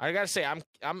 I gotta say,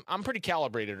 I'm pretty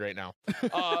calibrated right now.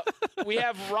 We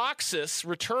have Roxas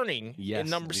returning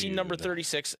in scene number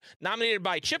 36, nominated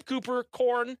by Chip Cooper,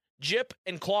 Korn, Jip,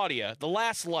 and Claudia. The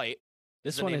Last Light.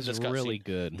 This one is really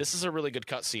good. This is a really good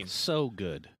cutscene. So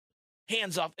good.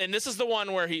 Hands off, and this is the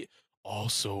one where he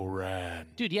also ran.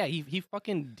 Dude, yeah, he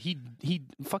fucking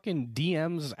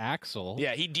DMs Axel.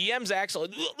 Yeah, he DMs Axel.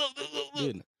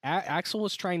 Dude, Axel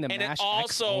was trying to mash. And it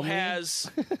also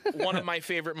has one of my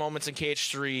favorite moments in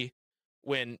KH3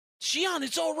 when Shion,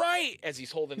 it's all right, as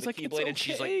he's holding the Keyblade, and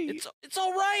she's like, it's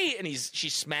all right, and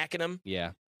she's smacking him.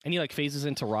 Yeah, and he like phases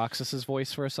into Roxas's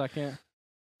voice for a second.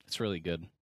 It's really good.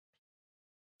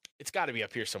 It's got to be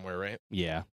up here somewhere, right?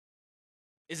 Yeah.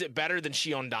 Is it better than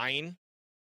Shion dying?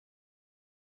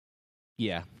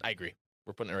 Yeah, I agree.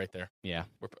 We're putting it right there. Yeah,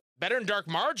 we're better in Dark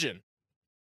Margin.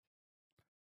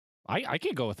 I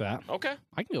can go with that. Okay,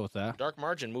 I can go with that. Dark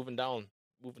Margin moving down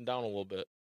a little bit,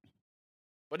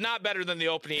 but not better than the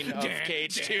opening of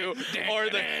KH2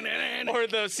 or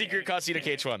the secret cutscene of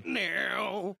KH1.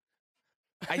 No,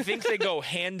 I think they go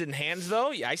hand in hand though.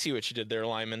 Yeah, I see what you did there,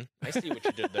 Lyman. I see what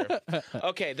you did there.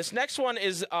 Okay, this next one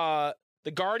is the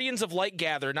Guardians of Light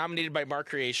Gather, nominated by Mark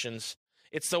Creations.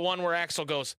 It's the one where Axel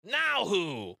goes, "Now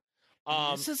who?"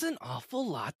 This is an awful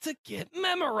lot to get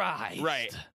memorized.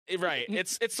 Right.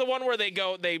 It's the one where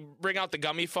they bring out the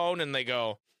gummy phone and they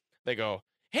go,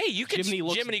 "Hey, you can."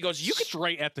 Jiminy goes, "You can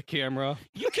straight at the camera.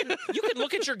 You can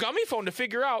look at your gummy phone to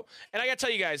figure out." And I gotta tell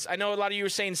you guys, I know a lot of you were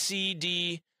saying C,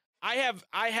 D. I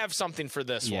have something for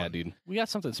this one. Yeah, dude. We got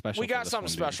something special. We got something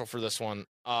special for this one.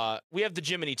 We have the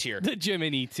Jiminy tier. The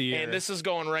Jiminy tier. And this is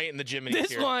going right in the Jiminy tier.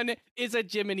 This one is a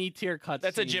Jiminy tier cutscene.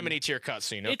 That's a Jiminy tier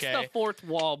cutscene, okay? It's the fourth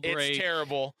wall break. It's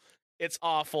terrible. It's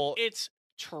awful. It's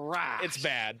trash. It's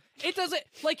bad. It doesn't,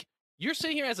 like, you're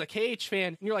sitting here as a KH fan,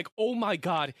 and you're like, oh my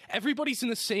god, everybody's in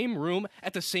the same room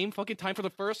at the same fucking time for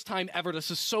the first time ever. This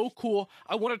is so cool.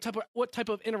 I wonder what type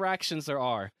of interactions there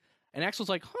are. And Axel's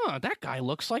like, that guy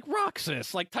looks like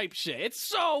Roxas, like type shit. It's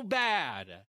so bad.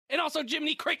 And also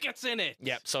Jiminy Cricket's in it.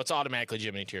 Yep, so it's automatically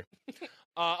Jiminy tier.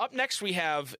 Up next we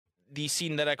have the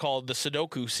scene that I call the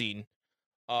Sudoku scene.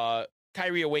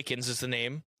 Kyrie Awakens is the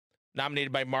name.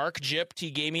 Nominated by Mark, Jip,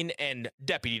 T Gaming, and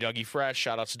Deputy Dougie Fresh.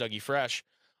 Shout out to Dougie Fresh.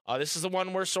 This is the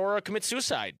one where Sora commits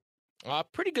suicide.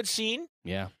 Pretty good scene.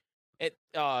 Yeah.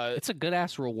 It's a good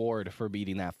ass reward for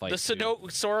beating that fight.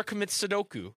 Sora commits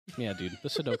Sudoku. Yeah, dude. The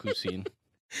Sudoku scene.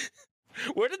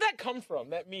 Where did that come from?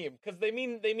 That meme? Because they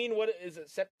mean what is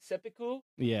it? Seppuku?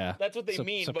 Yeah. That's what they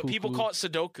mean, but people call it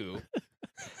Sudoku.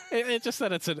 It just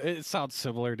said it sounds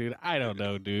similar, dude. I don't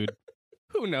know, dude.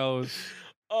 Who knows?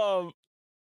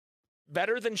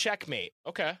 Better than checkmate.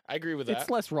 Okay, I agree with that. It's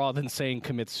less raw than saying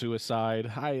commit suicide.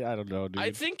 I don't know, dude.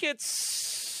 I think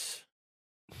it's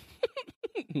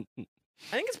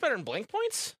better than blank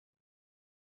points.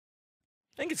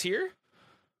 I think it's here.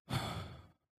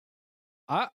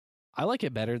 I like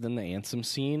it better than the Ansem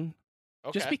scene.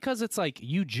 Okay. Just because it's like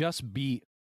you just beat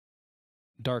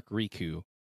Dark Riku,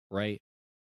 right?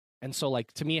 And so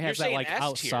like to me it has that like S-tier.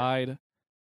 outside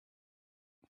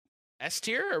S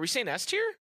tier? Are we saying S tier?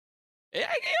 Yeah,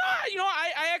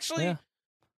 I actually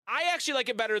like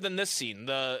it better than this scene.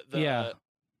 The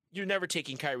You're never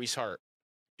taking Kyrie's heart.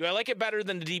 Do I like it better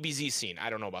than the DBZ scene? I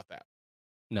don't know about that.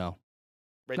 No.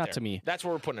 Right Not there. to me. That's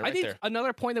where we're putting it I think there.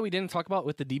 Another point that we didn't talk about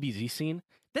with the DBZ scene,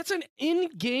 that's an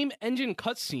in-game engine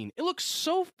cutscene. It looks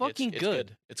so fucking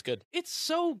good. It's good. It's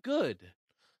so good.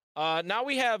 Now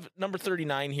we have number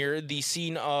 39 here, the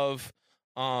scene of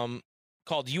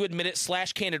called You Admit It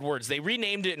 / Candid Words. They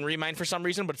renamed it in Remind for some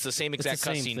reason, but it's the same exact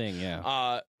cutscene. Same thing,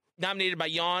 yeah. Nominated by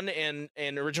Yawn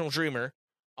and Original Dreamer.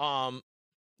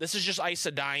 This is just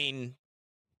Isa dying.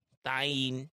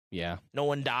 Yeah. No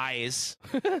one dies.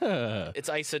 It's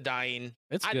Isa dying.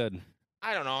 It's good.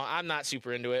 I don't know. I'm not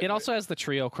super into it. It also has the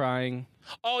trio crying.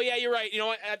 Oh, yeah, you're right. You know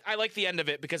what? I like the end of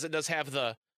it because it does have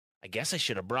the, I guess I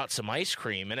should have brought some ice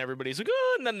cream, and everybody's like,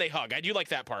 oh, and then they hug. I do like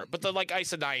that part. But the, like,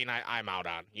 Isa dying, I'm out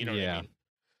on. You know what I mean?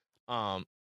 A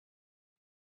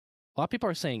lot of people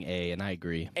are saying A, and I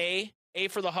agree. A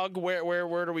for the hug.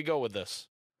 Where do we go with this?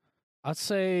 I'd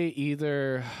say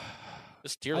either...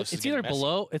 This tier list it's either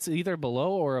below. It's either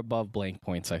below or above blank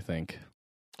points. I think.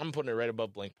 I'm putting it right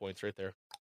above blank points, right there.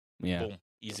 Yeah. Boom.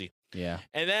 Easy. Yeah.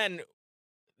 And then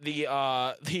the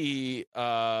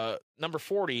number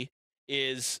 40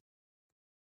 is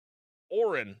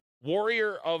Orin,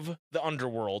 Warrior of the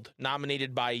Underworld,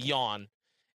 nominated by Yawn.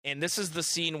 And this is the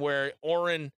scene where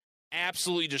Orin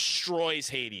absolutely destroys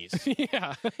Hades.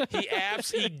 Yeah. He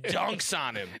dunks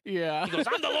on him. Yeah. He goes,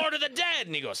 I'm the Lord of the Dead.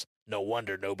 And he goes, no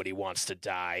wonder nobody wants to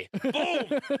die.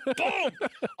 Boom! Boom!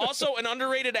 Also, an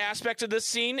underrated aspect of this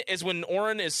scene is when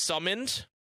Orin is summoned,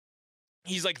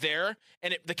 he's like there,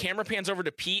 and the camera pans over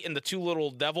to Pete and the two little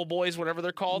devil boys, whatever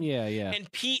they're called. Yeah, yeah. And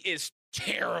Pete is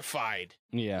terrified.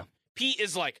 Yeah. Pete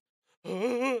is like,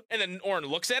 and then Orin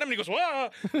looks at him and he goes, "Whoa!"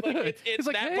 Like it's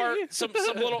like, that hey.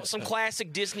 part, some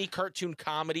classic Disney cartoon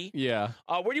comedy. Yeah.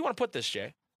 Where do you want to put this,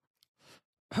 Jay?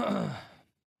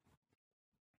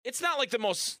 It's not like the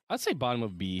most. I'd say bottom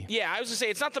of B. Yeah, I was gonna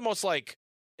say it's not the most like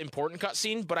important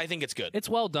cutscene, but I think it's good. It's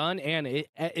well done, and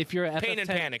if you're a Pain and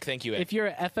Panic, thank you. Ed. If you're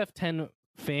a FF10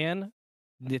 fan,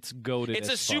 it's goated.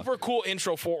 It's a super cool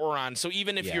intro for Oron. So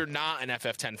even if you're not an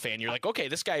FF10 fan, you're like, okay,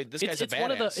 this guy's a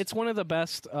badass. It's one of the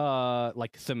best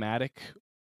like thematic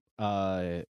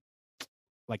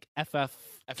like FF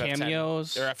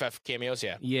cameos or FF cameos.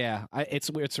 Yeah, yeah. It's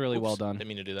really well done. Didn't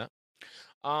mean to do that.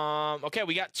 Okay,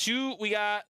 we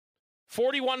got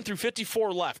 41 through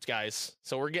 54 left, guys.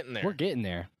 So we're getting there. We're getting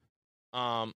there.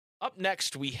 Up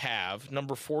next we have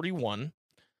number 41.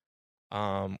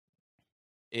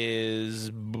 Is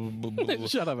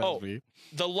Shut up, SB.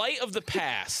 The Light of the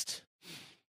Past,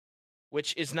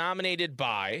 which is nominated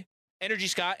by Energy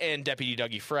Scott and Deputy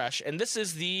Dougie Fresh, and this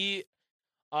is the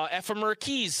Ephemer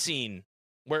Keys scene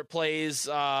where it plays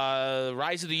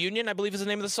Rise of the Union, I believe is the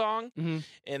name of the song. Mm-hmm.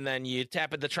 And then you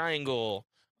tap at the triangle.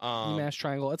 You mash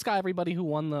triangle. It's got everybody who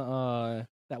won the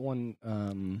that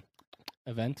one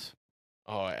event.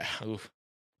 Oh, yeah. Oof.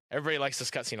 Everybody likes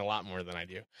this cutscene a lot more than I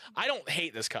do. I don't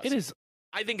hate this cutscene. It is.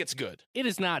 I think it's good. It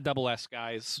is not double S,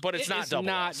 guys. But it's not double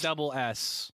not S. double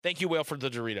S. Thank you, Whale, for the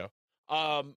Dorito.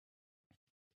 I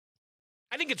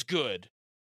think it's good.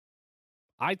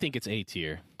 I think it's A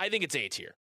tier. I think it's A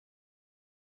tier.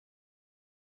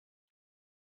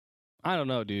 I don't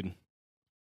know, dude.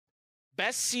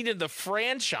 Best scene in the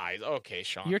franchise. Okay,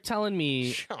 Sean. You're telling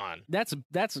me Sean. that's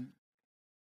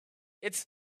It's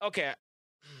okay.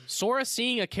 Sora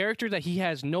seeing a character that he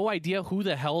has no idea who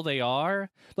the hell they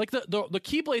are. Like the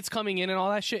Keyblades coming in and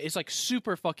all that shit is like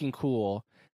super fucking cool.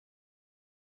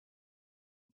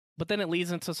 But then it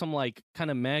leads into some like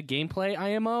kind of meh gameplay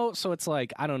IMO, so it's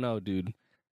like I don't know, dude.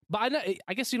 But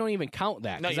I guess you don't even count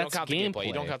that. No, you don't that's count the gameplay.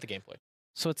 You don't count the gameplay.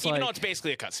 So it's even like, though it's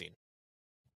basically a cutscene.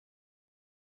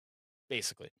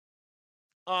 Basically.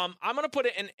 I'm gonna put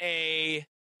it in a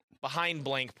behind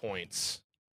blank points.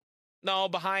 No,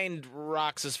 behind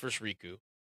Roxas vs. Riku,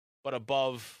 but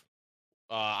above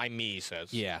I'm me, he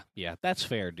says. yeah, that's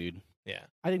fair, dude. Yeah.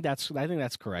 I think that's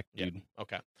correct, Yeah. dude.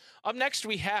 Okay. Up next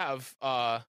we have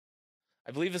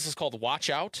I believe this is called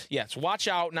Watch Out. Yes, Watch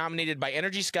Out, nominated by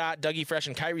Energy Scott, Dougie Fresh,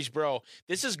 and Kyrie's Bro.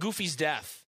 This is Goofy's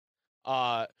death.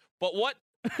 But what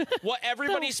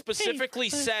everybody specifically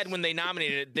said when they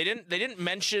nominated it, they didn't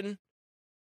mention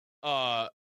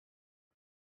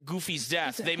Goofy's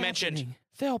death. They mentioned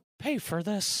they'll pay for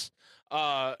this.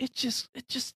 It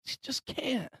just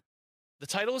can't. The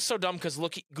title is so dumb because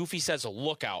Goofy says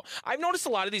 "look out." I've noticed a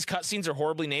lot of these cutscenes are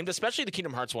horribly named, especially the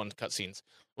Kingdom Hearts 1 cutscenes.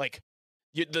 Like,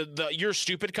 the You're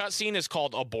Stupid cutscene is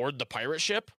called Aboard the Pirate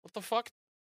Ship. What the fuck?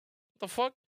 What the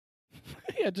fuck?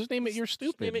 Yeah, just name it You're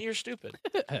Stupid. Just name it You're Stupid.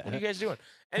 What are you guys doing?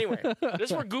 Anyway,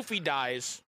 this is where Goofy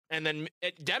dies, and then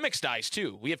Demix dies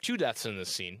too. We have 2 deaths in this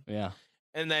scene. Yeah.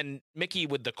 And then Mickey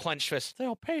with the clenched fist.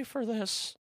 They'll pay for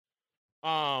this.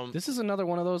 This is another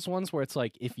one of those ones where it's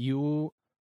like, if you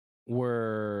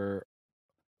were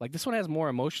like, this one has more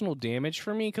emotional damage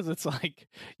for me because it's like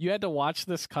you had to watch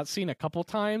this cutscene a couple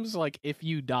times. Like, if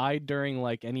you died during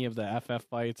like any of the FF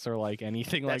fights or like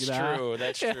anything like that. That's true.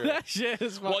 That's true. That shit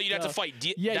is well, you'd have to fight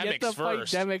Demix you have to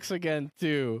first. Fight Demix again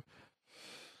too.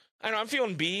 I don't know. I'm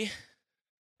feeling B.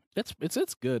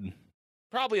 It's good.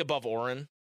 Probably above Orin.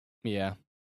 Yeah.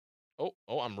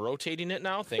 Oh, I'm rotating it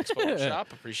now. Thanks,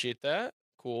 Photoshop. Appreciate that.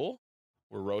 Cool.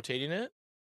 We're rotating it.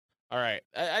 All right.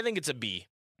 I think it's a B.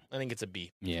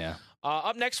 Yeah.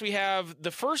 Up next, we have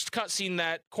the first cutscene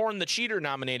that Corn the Cheater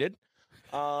nominated.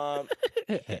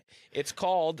 It's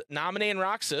called Naminé and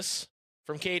Roxas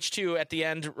from KH2 at the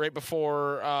end, right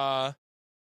before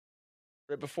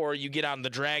you get on the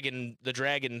dragon,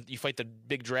 you fight the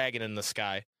big dragon in the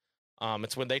sky.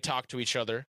 It's when they talk to each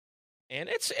other, and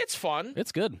it's fun.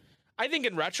 It's good. I think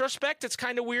in retrospect, it's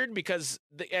kind of weird because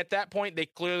at that point they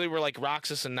clearly were like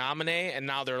Roxas and Naminé, and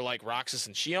now they're like Roxas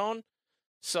and Shion.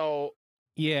 So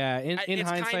yeah, in it's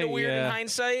hindsight, kind of weird yeah. in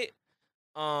hindsight.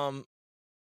 I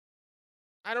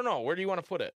don't know. Where do you want to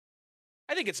put it?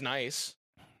 I think it's nice.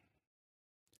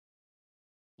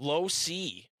 Low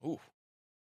C. Ooh.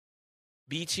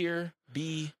 B tier.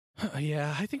 B.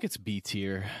 Yeah, I think it's B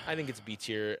tier. I think it's B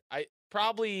tier. I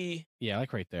probably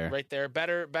like right there. Right there.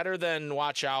 Better than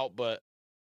Watch Out, but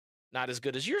not as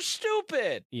good as You're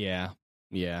Stupid. Yeah.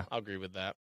 I'll agree with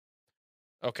that.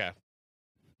 Okay.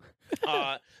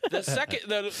 And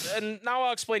now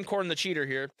I'll explain Corn the Cheater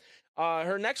here.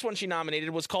 Her next one she nominated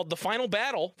was called The Final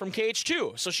Battle from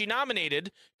KH2. So she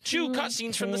nominated 2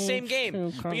 cutscenes from the same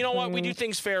game. But you know what? We do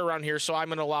things fair around here, so I'm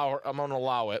gonna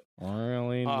allow it.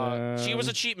 Really? She was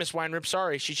a cheat, Miss Weinrip.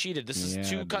 Sorry, she cheated. This is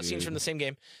 2 cutscenes from the same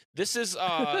game. This is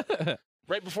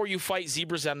right before you fight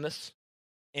Zebra Zemnis,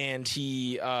 and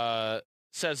he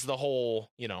says the whole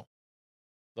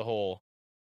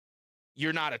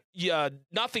you're not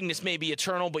nothingness may be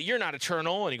eternal, but you're not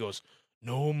eternal. And he goes,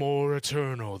 no more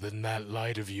eternal than that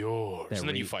light of yours. And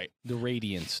then you fight. The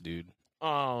radiance, dude.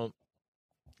 Yeah,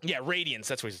 radiance.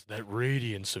 That's what he's, that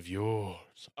radiance of yours.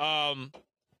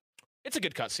 It's a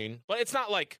good cutscene, but it's not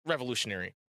like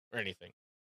revolutionary or anything.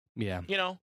 Yeah. You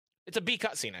know, it's a B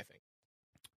cutscene, I think.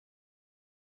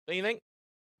 Don't you think?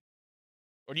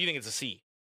 Or do you think it's a C?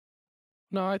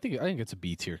 No, I think it's a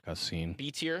B tier cutscene. B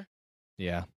tier?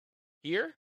 Yeah.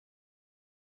 Here?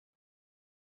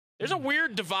 There's a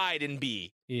weird divide in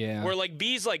B. Yeah. Where like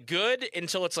B's like good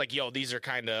until it's like, yo, these are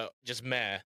kind of just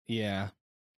meh. Yeah.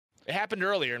 It happened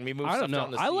earlier and we moved stuff down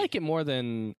the C. I like it more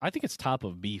than, I think it's top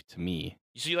of B to me.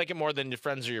 So you like it more than Your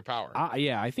Friends or Your Power?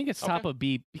 Yeah, I think it's top of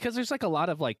B because there's like a lot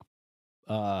of like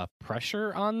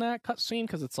pressure on that cutscene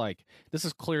because it's like, this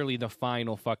is clearly the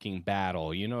final fucking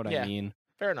battle. You know what I mean?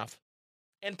 Fair enough.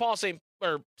 And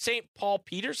St. Paul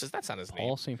Peters, is that not his name?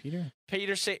 Paul St. Peter?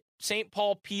 St.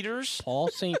 Paul Peters? Paul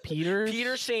St. Peters?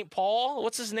 Peter St. Paul?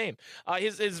 What's his name?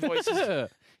 His voice is...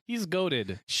 He's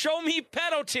goated. Show me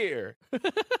pedo tier.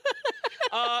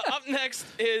 Up next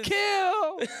is...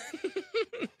 Kill!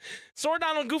 Sword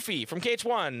Down on Goofy from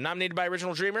KH1, nominated by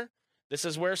Original Dreamer. This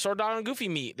is where Sword Down and Goofy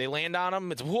meet. They land on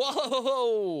him. It's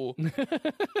whoa!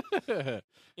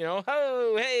 You know,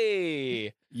 oh,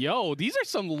 hey! Yo, these are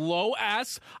some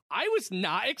low-ass... I was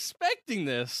not expecting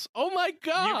this. Oh, my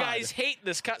God. You guys hate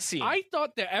this cutscene. I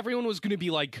thought that everyone was going to be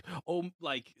like,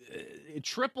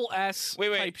 triple S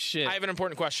type shit. I have an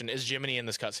important question. Is Jiminy in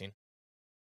this cutscene?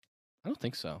 I don't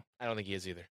think so. I don't think he is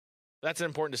either. That's an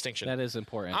important distinction. That is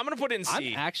important. I'm going to put in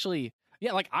C. I'm actually...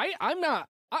 Yeah, like I'm not.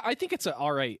 I think it's an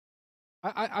all right.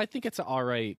 I think it's an all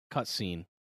right cutscene.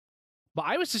 But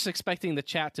I was just expecting the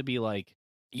chat to be like,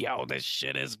 "Yo, this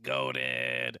shit is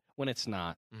goated," when it's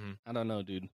not. Mm-hmm. I don't know,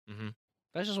 dude. Mm-hmm.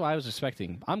 That's just what I was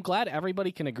expecting. I'm glad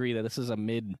everybody can agree that this is a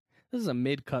mid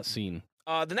cutscene.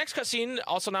 The next cutscene,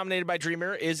 also nominated by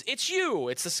Dreamer, is It's You.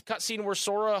 It's this cutscene where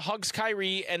Sora hugs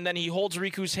Kairi, and then he holds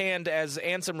Riku's hand as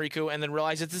Ansem Riku, and then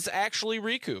realizes it's actually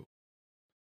Riku.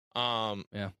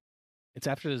 Yeah. It's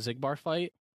after the Zigbar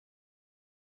fight.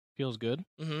 Feels good.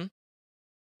 Mm-hmm.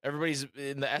 Everybody's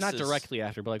in the S's. Not directly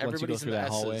after, but like once you go through that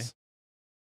hallway.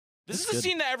 This is the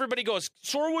scene that everybody goes,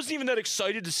 Sora wasn't even that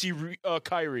excited to see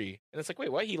Kairi. And it's like,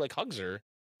 wait, what? He like hugs her.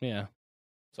 Yeah.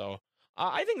 So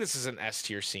I think this is an S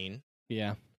tier scene.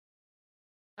 Yeah.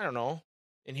 I don't know.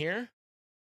 In here?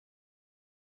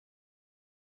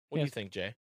 What do you think,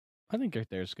 Jay? I think right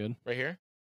there is good. Right here?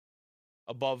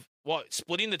 Above, what,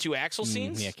 splitting the two axle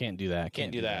scenes? Yeah, can't do that.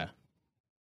 Can't do that.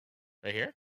 Right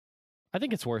here? I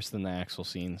think it's worse than the axle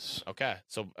scenes. Okay,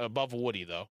 so above Woody,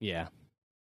 though. Yeah.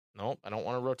 Nope, I don't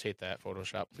want to rotate that,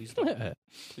 Photoshop. Please don't.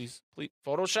 please.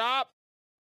 Photoshop!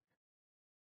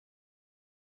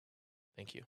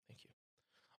 Thank you.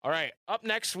 All right, up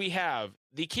next we have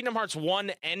the Kingdom Hearts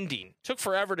 1 ending. Took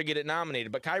forever to get it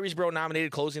nominated, but Kyrie's Bro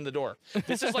nominated Closing the Door.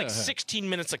 This is like 16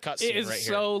 minutes of cutscene right here. It is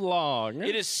so long.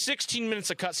 It is 16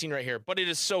 minutes of cutscene right here, but it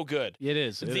is so good. It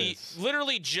is.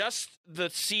 Literally just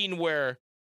the scene where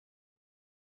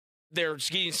they're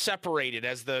getting separated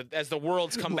as the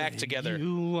worlds come back together.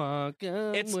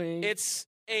 It's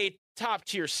a top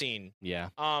tier scene. Yeah.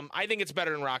 I think it's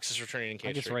better than Roxas returning in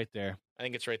Cage. I think it's right there. I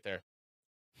think it's right there.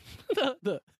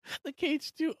 the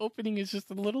Cage 2 opening is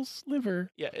just a little sliver.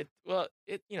 Yeah, I'm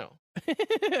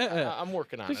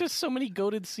working on it. There's just so many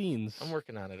goated scenes. I'm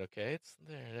working on it, okay? It's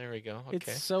there we go. Okay.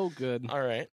 It's so good. All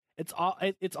right. It's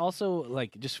also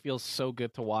like just feels so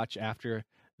good to watch after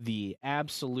the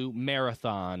absolute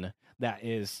marathon that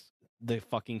is the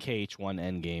fucking KH1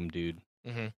 endgame, dude.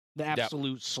 Mm-hmm. The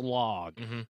absolute slog.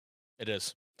 Mm-hmm. It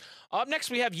is. Up next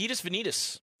we have Yeetus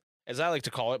Vanitas, as I like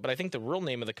to call it, but I think the real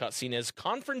name of the cutscene is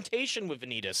Confrontation with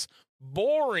Vanitas.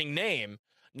 Boring name.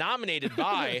 Nominated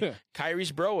by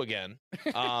Kyrie's Bro again.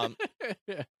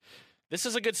 This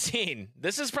is a good scene.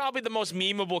 This is probably the most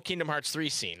memeable Kingdom Hearts 3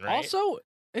 scene, right? Also,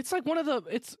 it's like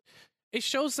it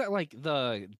shows that like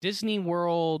the Disney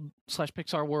World /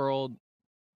 Pixar World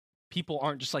people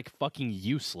aren't just like fucking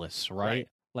useless, right?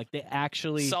 Like they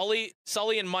actually Sully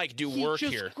and Mike do work here.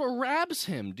 He just grabs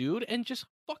him, dude, and just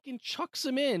fucking chucks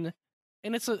him in,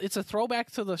 and it's a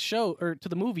throwback to the show or to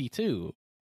the movie too.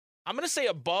 I'm gonna say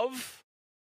above,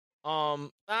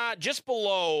 just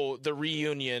below the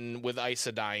reunion with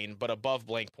Isa dying, but above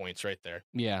Blank Points right there.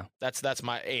 Yeah, that's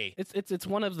my A. It's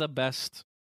one of the best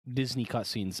Disney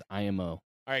cutscenes, IMO. All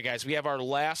right, guys, we have our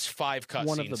last 5 cutscenes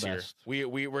one of the here. best.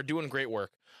 We're doing great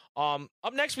work.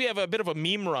 Up next, we have a bit of a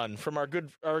meme run from our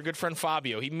good friend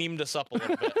Fabio. He memed us up a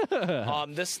little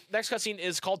bit. This next cutscene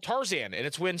is called Tarzan, and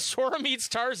it's when Sora meets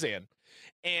Tarzan,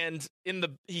 and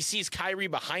he sees Kairi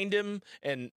behind him,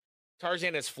 and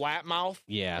Tarzan has flat mouth.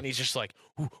 Yeah, and he's just like,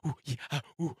 ooh, yeah,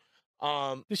 ooh.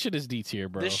 This shit is D tier,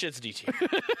 bro. This shit's D tier.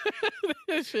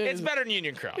 It's better than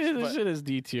Union Cross. This shit is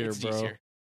D tier, bro. D-tier.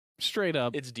 Straight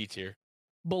up, it's D tier.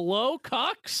 Below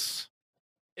Cucks.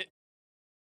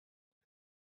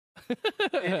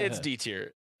 It's D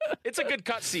tier. It's a good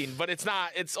cutscene, but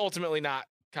it's ultimately not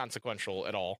consequential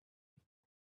at all.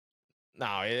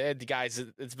 No, guys,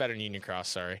 it's better than Union Cross.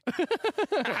 Sorry,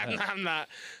 I'm not.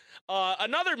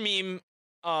 Another meme.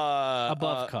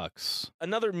 Above Cucks.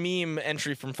 Another meme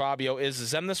entry from Fabio is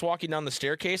Xemnas walking down the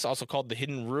staircase, also called the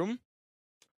Hidden Room.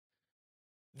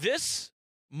 This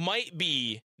might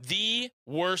be the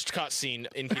worst cutscene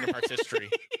in Kingdom Hearts history.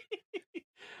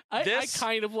 I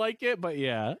kind of like it, but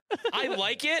yeah. I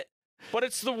like it, but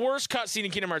it's the worst cutscene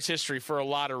in Kingdom Hearts history for a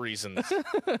lot of reasons.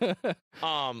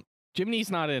 Jiminy's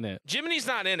not in it. Jiminy's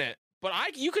not in it, but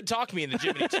you could talk me in the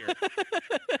Jiminy tier.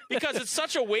 Because it's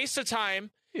such a waste of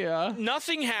time. Yeah.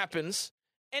 Nothing happens,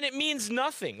 and it means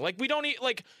nothing. Like we don't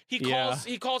like he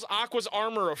calls Aqua's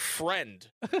armor a friend.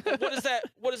 What does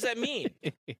that mean?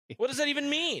 What does that even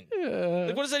mean?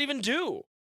 Like, what does that even do?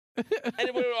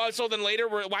 And so then later,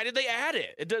 why did they add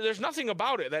it? There's nothing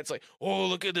about it that's like, oh,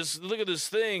 look at this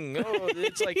thing. Oh,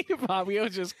 it's like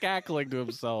Fabio's just cackling to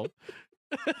himself.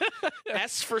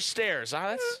 S for stairs.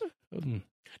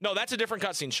 No, that's a different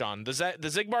cutscene, Sean. The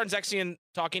Zigbar and Zexion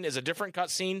talking is a different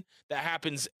cutscene that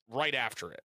happens right after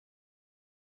it.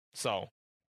 So,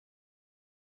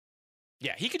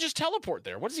 yeah, he could just teleport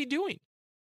there. What is he doing?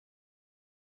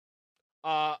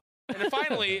 And then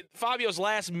finally, Fabio's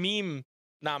last meme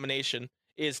nomination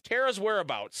is Terra's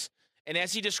whereabouts. And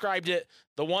as he described it,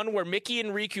 the one where Mickey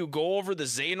and Riku go over the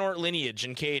Xehanort lineage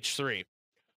in KH3.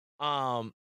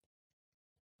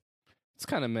 It's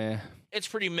kind of meh. It's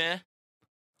pretty meh.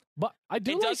 But I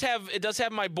do It does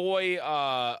have my boy,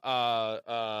 why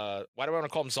do I want to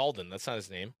call him Zaldin? That's not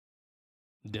his name.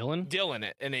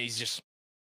 Dylan. And he's just,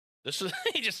 this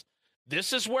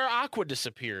is where Aqua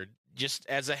disappeared. Just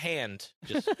as a hand.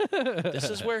 Just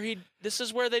this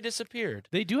is where they disappeared.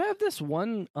 They do have this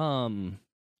one part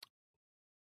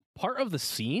of the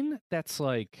scene that's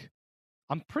like,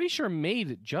 I'm pretty sure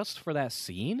made just for that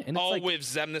scene. And it's like with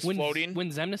Xemnas floating?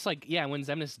 When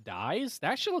Xemnas dies,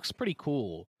 that shit looks pretty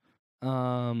cool.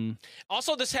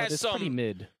 Also, this has pretty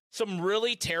mid. Some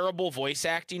really terrible voice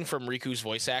acting from Riku's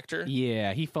voice actor.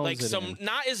 Yeah, he phones it in.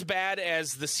 Not as bad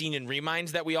as the scene in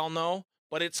Reminds that we all know,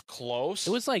 but it's close.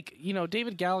 It was like,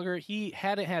 David Gallagher, he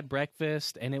hadn't had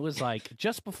breakfast, and it was like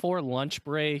just before lunch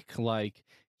break, like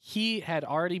he had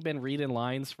already been reading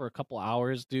lines for a couple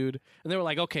hours, dude. And they were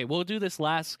like, okay, we'll do this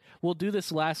last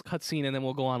cutscene, and then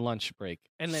we'll go on lunch break.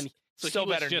 And then still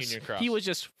better than Union Cross. He was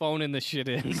just phoning the shit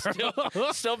in,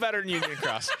 bro. Still better than Union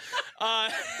Cross.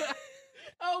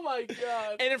 Oh my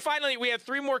god! And then finally, we have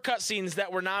 3 more cutscenes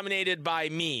that were nominated by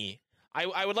me.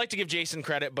 I would like to give Jason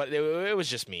credit, but it was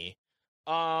just me.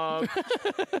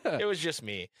 It was just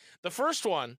me. The first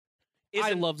one is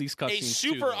I love these cutscenes. A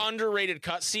super underrated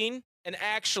cutscene, and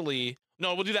actually,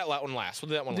 no, we'll do that one last. We'll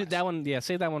do that one last. That one, yeah,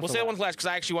 save that one. We'll say that one last because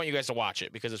I actually want you guys to watch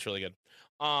it because it's really good.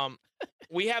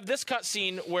 We have this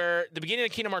cutscene where the beginning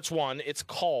of Kingdom Hearts 1. It's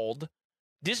called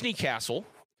Disney Castle,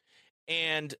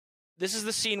 and this is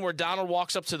the scene where Donald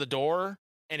walks up to the door,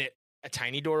 and a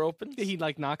tiny door opens. He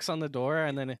like knocks on the door,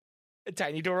 and then a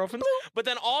tiny door opens. But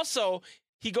then also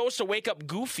he goes to wake up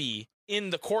Goofy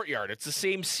in the courtyard. It's the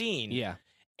same scene. Yeah,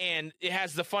 and it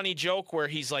has the funny joke where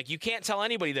he's like, "You can't tell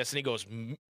anybody this," and he goes,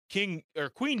 "King or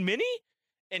Queen Minnie?"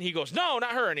 And he goes, "No,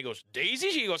 not her." And he goes,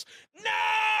 "Daisy?" She goes,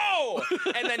 "No!"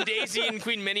 And then Daisy and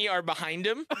Queen Minnie are behind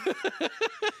him,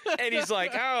 and he's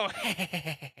like, "Oh."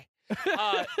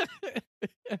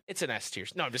 It's an S tier.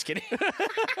 No, I'm just kidding.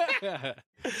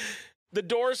 The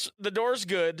door's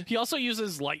good. He also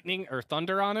uses lightning or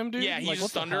thunder on him, dude. Yeah, he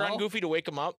uses thunder on Goofy to wake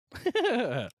him up.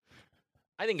 I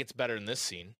think it's better than this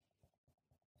scene.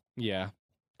 Yeah.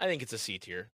 I think it's a C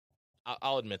tier.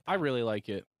 I'll admit that. I really like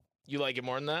it. You like it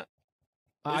more than that?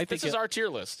 This is our tier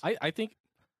list. I think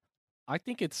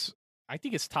it's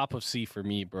top of C for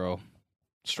me, bro.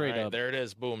 Straight up. There it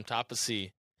is. Boom. Top of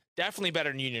C. Definitely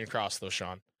better than Union Cross, though,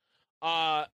 Sean.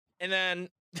 And then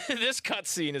this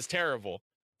cutscene is terrible,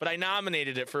 but I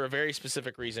nominated it for a very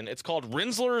specific reason. It's called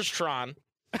Rinsler's Tron,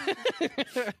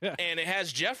 and it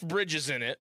has Jeff Bridges in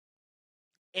it,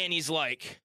 and he's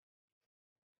like,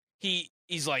 he's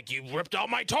like, "You ripped out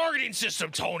my targeting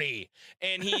system, Tony,"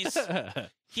 and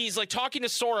he's like talking to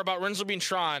Sora about Rinsler being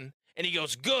Tron, and he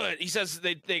goes, "Good." He says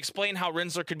they explain how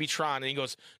Rinsler could be Tron, and he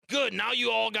goes, "Good, now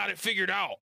you all got it figured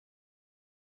out."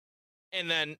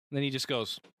 And then he just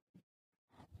goes.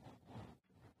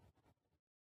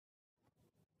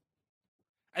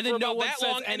 And then no one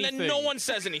says anything. And then no one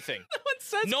says anything.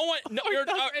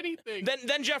 anything.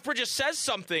 Then Jeff Bridges says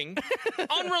something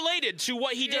unrelated to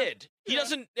what he did. He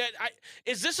doesn't.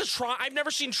 Is this a Tron? I've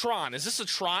never seen Tron. Is this a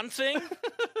Tron thing?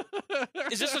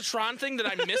 Is this a Tron thing that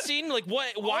I'm missing? Like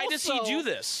what? Why does he do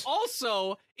this?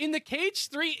 Also, in the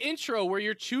KH3 intro, where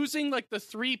you're choosing like the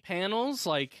 3 panels,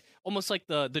 like almost like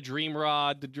the dream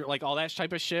rod, like all that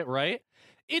type of shit, right?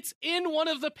 It's in one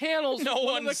of the panels. No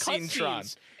one's seen Tron.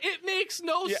 It makes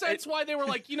no sense why they were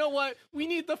like, you know what? We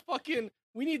need the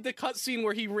cutscene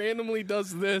where he randomly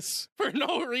does this for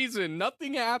no reason.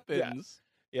 Nothing happens.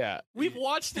 Yeah. We've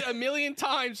watched it a million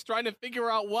times trying to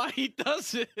figure out why he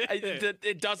does it.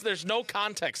 It does. There's no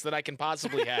context that I can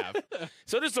possibly have.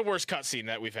 So it is the worst cutscene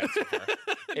that we've had so far.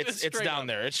 It's down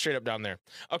there. It's straight up down there.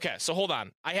 Okay, so hold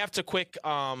on. I have to quick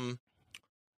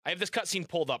I have this cutscene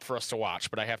pulled up for us to watch,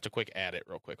 but I have to quick add it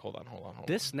real quick. Hold on.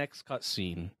 This next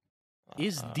cutscene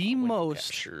is the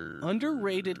most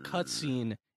underrated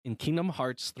cutscene in Kingdom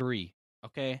Hearts 3,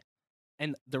 okay?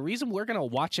 And the reason we're going to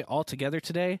watch it all together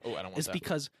today is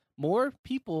because more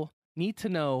people need to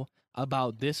know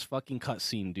about this fucking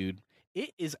cutscene, dude. It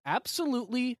is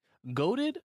absolutely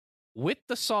goated with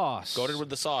the sauce. Goated with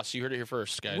the sauce. You heard it here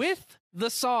first, guys. With the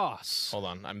sauce. Hold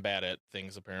on. I'm bad at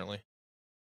things, apparently.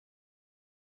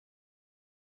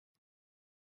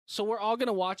 So we're all going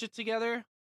to watch it together.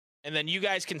 And then you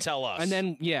guys can tell us. And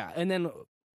then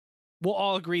we'll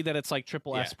all agree that it's like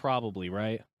triple S probably,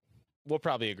 right? We'll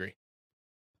probably agree.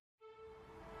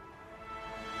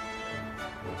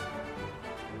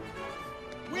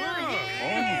 We're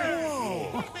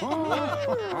here! Yeah,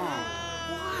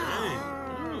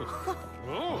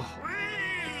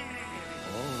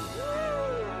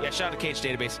 shout out to Cage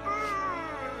Database.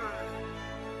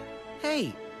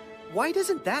 Hey, why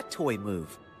doesn't that toy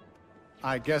move?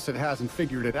 I guess it hasn't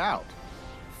figured it out.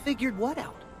 Figured what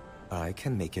out? I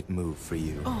can make it move for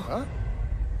you. Huh?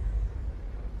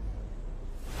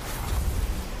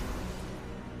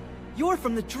 You're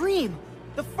from the dream!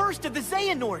 The first of the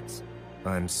Xehanorts!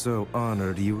 I'm so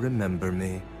honored you remember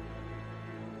me.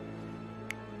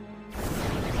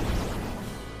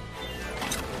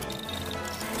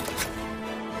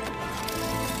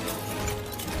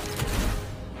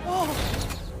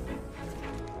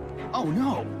 Oh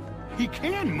no! He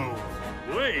can move!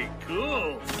 Way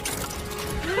cool.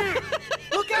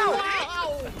 Look out!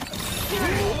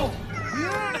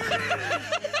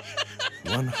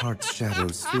 One heart's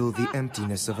shadows fill the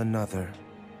emptiness of another.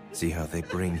 See how they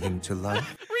bring him to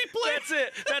life? That's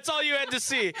it. That's all you had to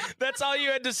see. That's all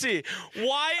you had to see.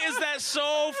 Why is that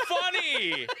so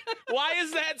funny? Why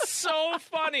is that so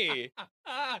funny?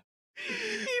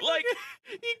 Like,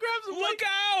 he grabs him. look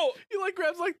out! He like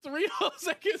grabs like 3 whole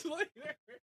seconds later.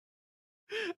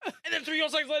 And then 3 whole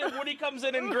seconds later, Woody comes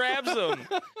in and grabs him.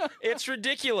 It's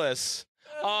ridiculous.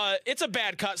 It's a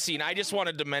bad cutscene. I just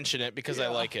wanted to mention it because I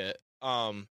like it.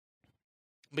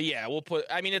 But yeah, we'll put.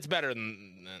 I mean, it's better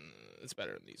than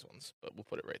these ones, but we'll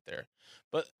put it right there.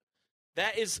 But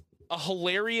that is a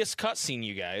hilarious cutscene,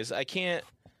 you guys. I can't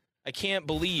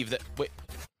believe that.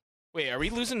 Wait, are we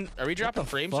losing? Are we dropping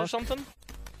frames or something?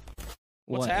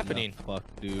 What's happening? Fuck,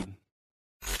 dude.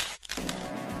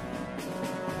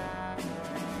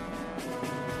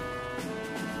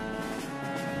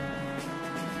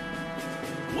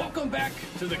 Welcome back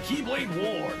to the Keyblade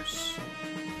Wars.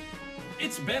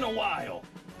 It's been a while,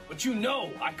 but you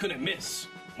know I couldn't miss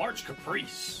March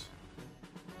Caprice.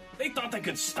 They thought they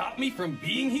could stop me from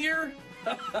being here?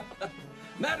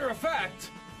 Matter of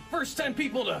fact, first 10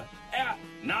 people to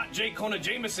not J. Kona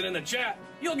Jameson in the chat,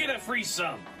 you'll get a free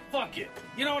sub. Fuck it.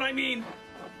 You know what I mean?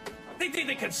 They think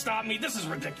they can stop me? This is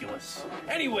ridiculous.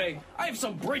 Anyway, I have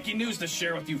some breaking news to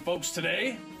share with you folks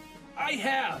today. I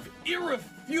have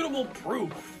irrefutable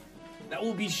proof that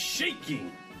will be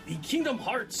shaking the Kingdom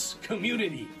Hearts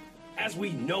community as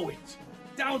we know it,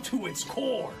 down to its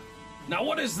core. Now,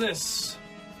 what is this?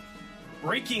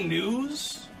 Breaking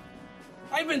news?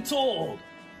 I've been told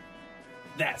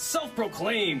that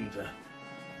self-proclaimed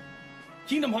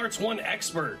Kingdom Hearts 1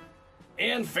 expert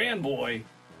and fanboy,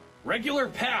 Regular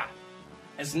Pat,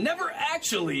 has never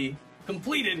actually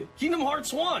completed Kingdom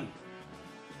Hearts 1.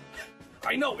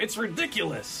 I know, it's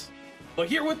ridiculous. But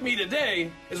here with me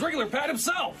today is Regular Pat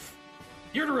himself,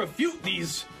 here to refute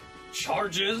these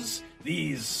charges,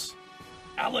 these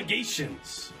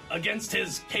allegations against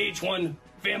his KH1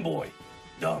 fanboy.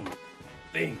 Dumb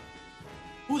thing.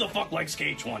 Who the fuck likes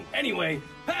KH1? Anyway,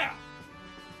 Pat,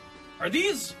 are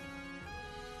these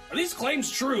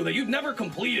claims true that you've never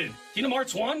completed Kingdom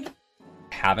Hearts 1?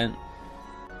 Haven't.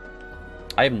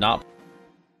 I have not.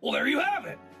 Well, there you have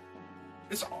it.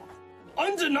 It's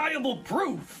undeniable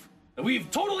proof that we've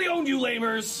totally owned you,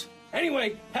 lamers.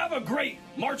 Anyway, have a great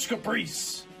March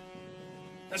Caprice.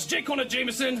 That's J. Kona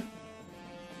Jameson,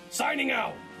 signing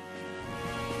out.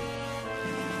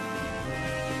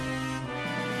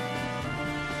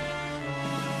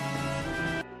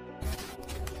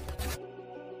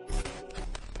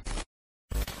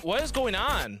 What is going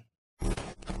on?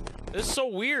 This is so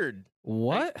weird.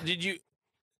 What? Did you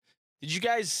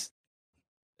guys?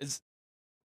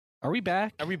 Are we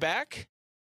back? Are we back?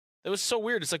 That was so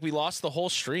weird. It's like we lost the whole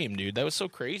stream, dude. That was so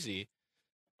crazy.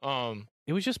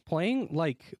 It was just playing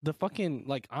like the fucking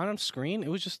like on screen. It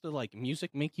was just the like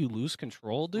music make you lose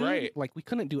control, dude. Right. Like we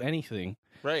couldn't do anything.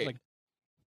 Right. Like,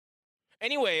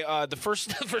 anyway, the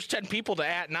first 10 people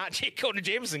to not J. Kona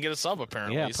Jameson get a sub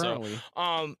apparently. yeah, apparently.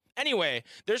 So, anyway,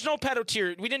 there's no pedo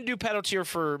tier. We didn't do pedo tier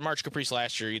for March Caprice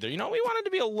last year either. You know, we wanted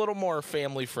to be a little more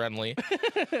family friendly.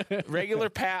 Regular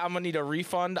Pat, I'm gonna need a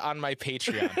refund on my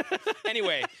Patreon.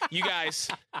 Anyway, you guys,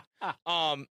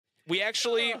 we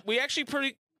actually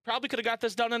probably could have got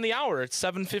this done in the hour. It's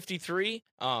 7:53.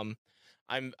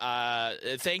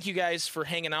 Thank you guys for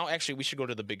hanging out. Actually, we should go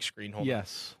to the big screen. Hold on.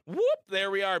 Whoop,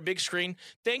 there we are, big screen.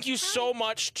 Thank you so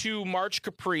much to March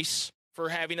Caprice for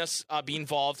having us be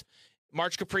involved.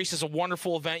 March Caprice is a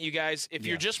wonderful event, you guys. If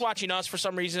you're just watching us for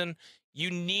some reason,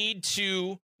 you need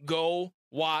to go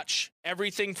watch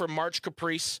everything from March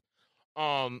Caprice.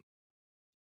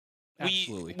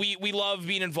 Absolutely. We love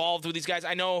being involved with these guys.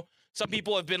 I know some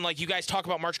people have been like, you guys talk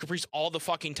about March Caprice all the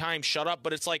fucking time. Shut up.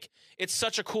 But it's like, it's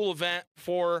such a cool event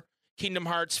for Kingdom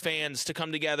Hearts fans to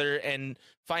come together and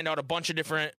find out a bunch of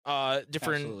different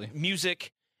Absolutely.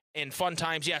 music and fun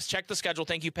times. Yes, check the schedule.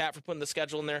 Thank you, Pat, for putting the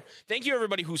schedule in there. Thank you,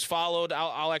 everybody who's followed.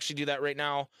 I'll actually do that right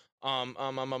now.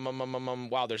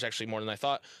 Wow, there's actually more than I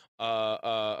thought.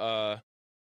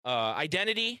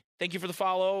 Identity, thank you for the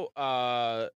follow.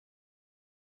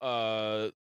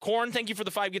 Corn, thank you for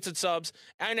the 5 gifted subs.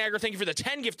 Anagra, thank you for the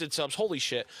 10 gifted subs. Holy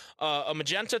shit.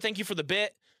 Magenta, thank you for the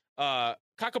bit.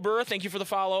 Kakabura, thank you for the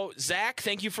follow. Zach,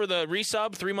 thank you for the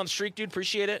resub. 3-month streak, dude.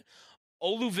 Appreciate it.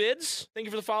 Oluvids, thank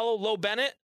you for the follow. Lo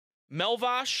Bennett,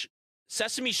 Melvosh,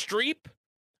 Sesame Streep,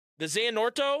 the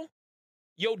Xehanorto,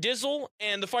 Yo Dizzle,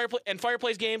 and the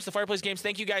Fireplace Games. The Fireplace Games,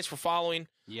 thank you guys for following.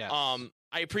 Yes.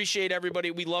 I appreciate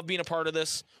everybody. We love being a part of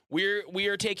this. We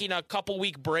are taking a couple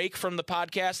week break from the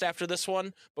podcast after this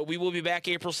one, but we will be back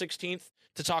April 16th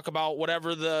to talk about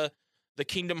whatever the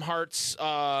Kingdom Hearts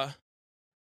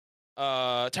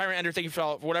Tyrant Ender, thank you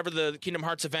for whatever the Kingdom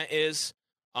Hearts event is.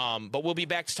 But we'll be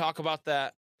back to talk about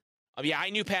that. Yeah,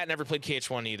 I knew Pat never played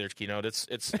KH1 either, Keynote.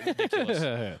 It's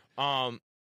ridiculous.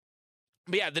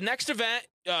 But yeah, the next event,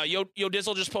 Yo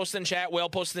Dizzle just posted in chat. Whale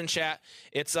posted in chat.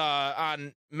 It's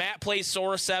on Matt Plays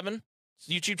Sora 7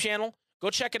 YouTube channel. Go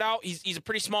check it out. He's a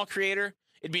pretty small creator.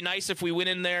 It'd be nice if we went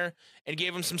in there and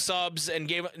gave him some subs and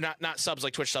gave not subs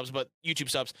like Twitch subs, but YouTube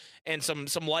subs and some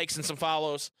likes and some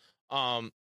follows.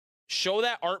 Show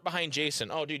that art behind Jason.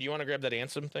 Oh, dude, you want to grab that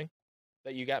Ansem thing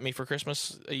that you got me for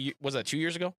Christmas? Was that 2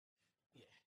 years ago?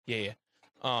 Yeah.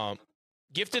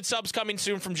 Gifted subs coming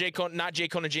soon from J. Kona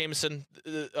Jameson.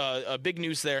 Big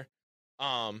news there.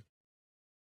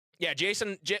 Yeah,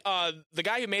 Jason, the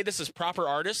guy who made this is Proper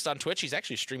Artist on Twitch. He's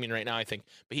actually streaming right now, I think.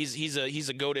 But he's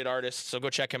a goated artist, so go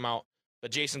check him out.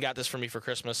 But Jason got this for me for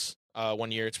Christmas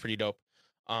 1 year. It's pretty dope.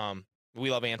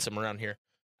 We love Ansem around here,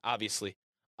 obviously.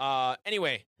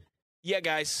 Anyway, yeah,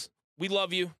 guys, we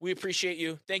love you. We appreciate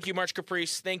you. Thank you, March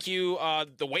Caprice. Thank you,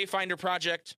 the Wayfinder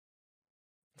Project,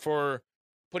 for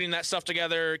putting that stuff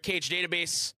together, Cage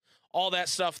Database, all that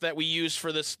stuff that we use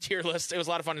for this tier list. It was a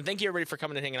lot of fun. And thank you, everybody, for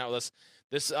coming and hanging out with us.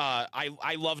 This,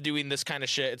 I love doing this kind of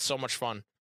shit. It's so much fun.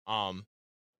 But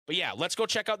yeah, let's go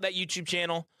check out that YouTube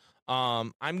channel.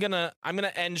 I'm gonna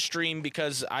end stream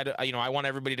because I want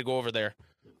everybody to go over there,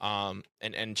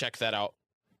 and check that out.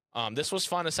 This was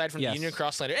fun aside from the Union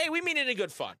Cross later. Hey, we mean it in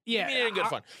good fun. Yeah, we mean it in good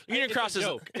fun. Union Cross is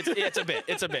it's a bit.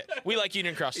 It's a bit. We like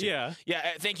Union Cross too. Yeah.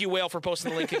 Thank you, Whale, for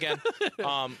posting the link again.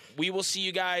 We will see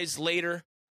you guys later.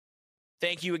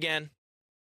 Thank you again,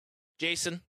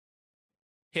 Jason.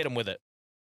 Hit him with it.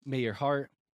 May your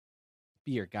heart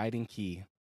be your guiding key.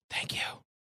 Thank you.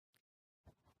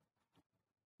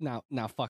 Now fuck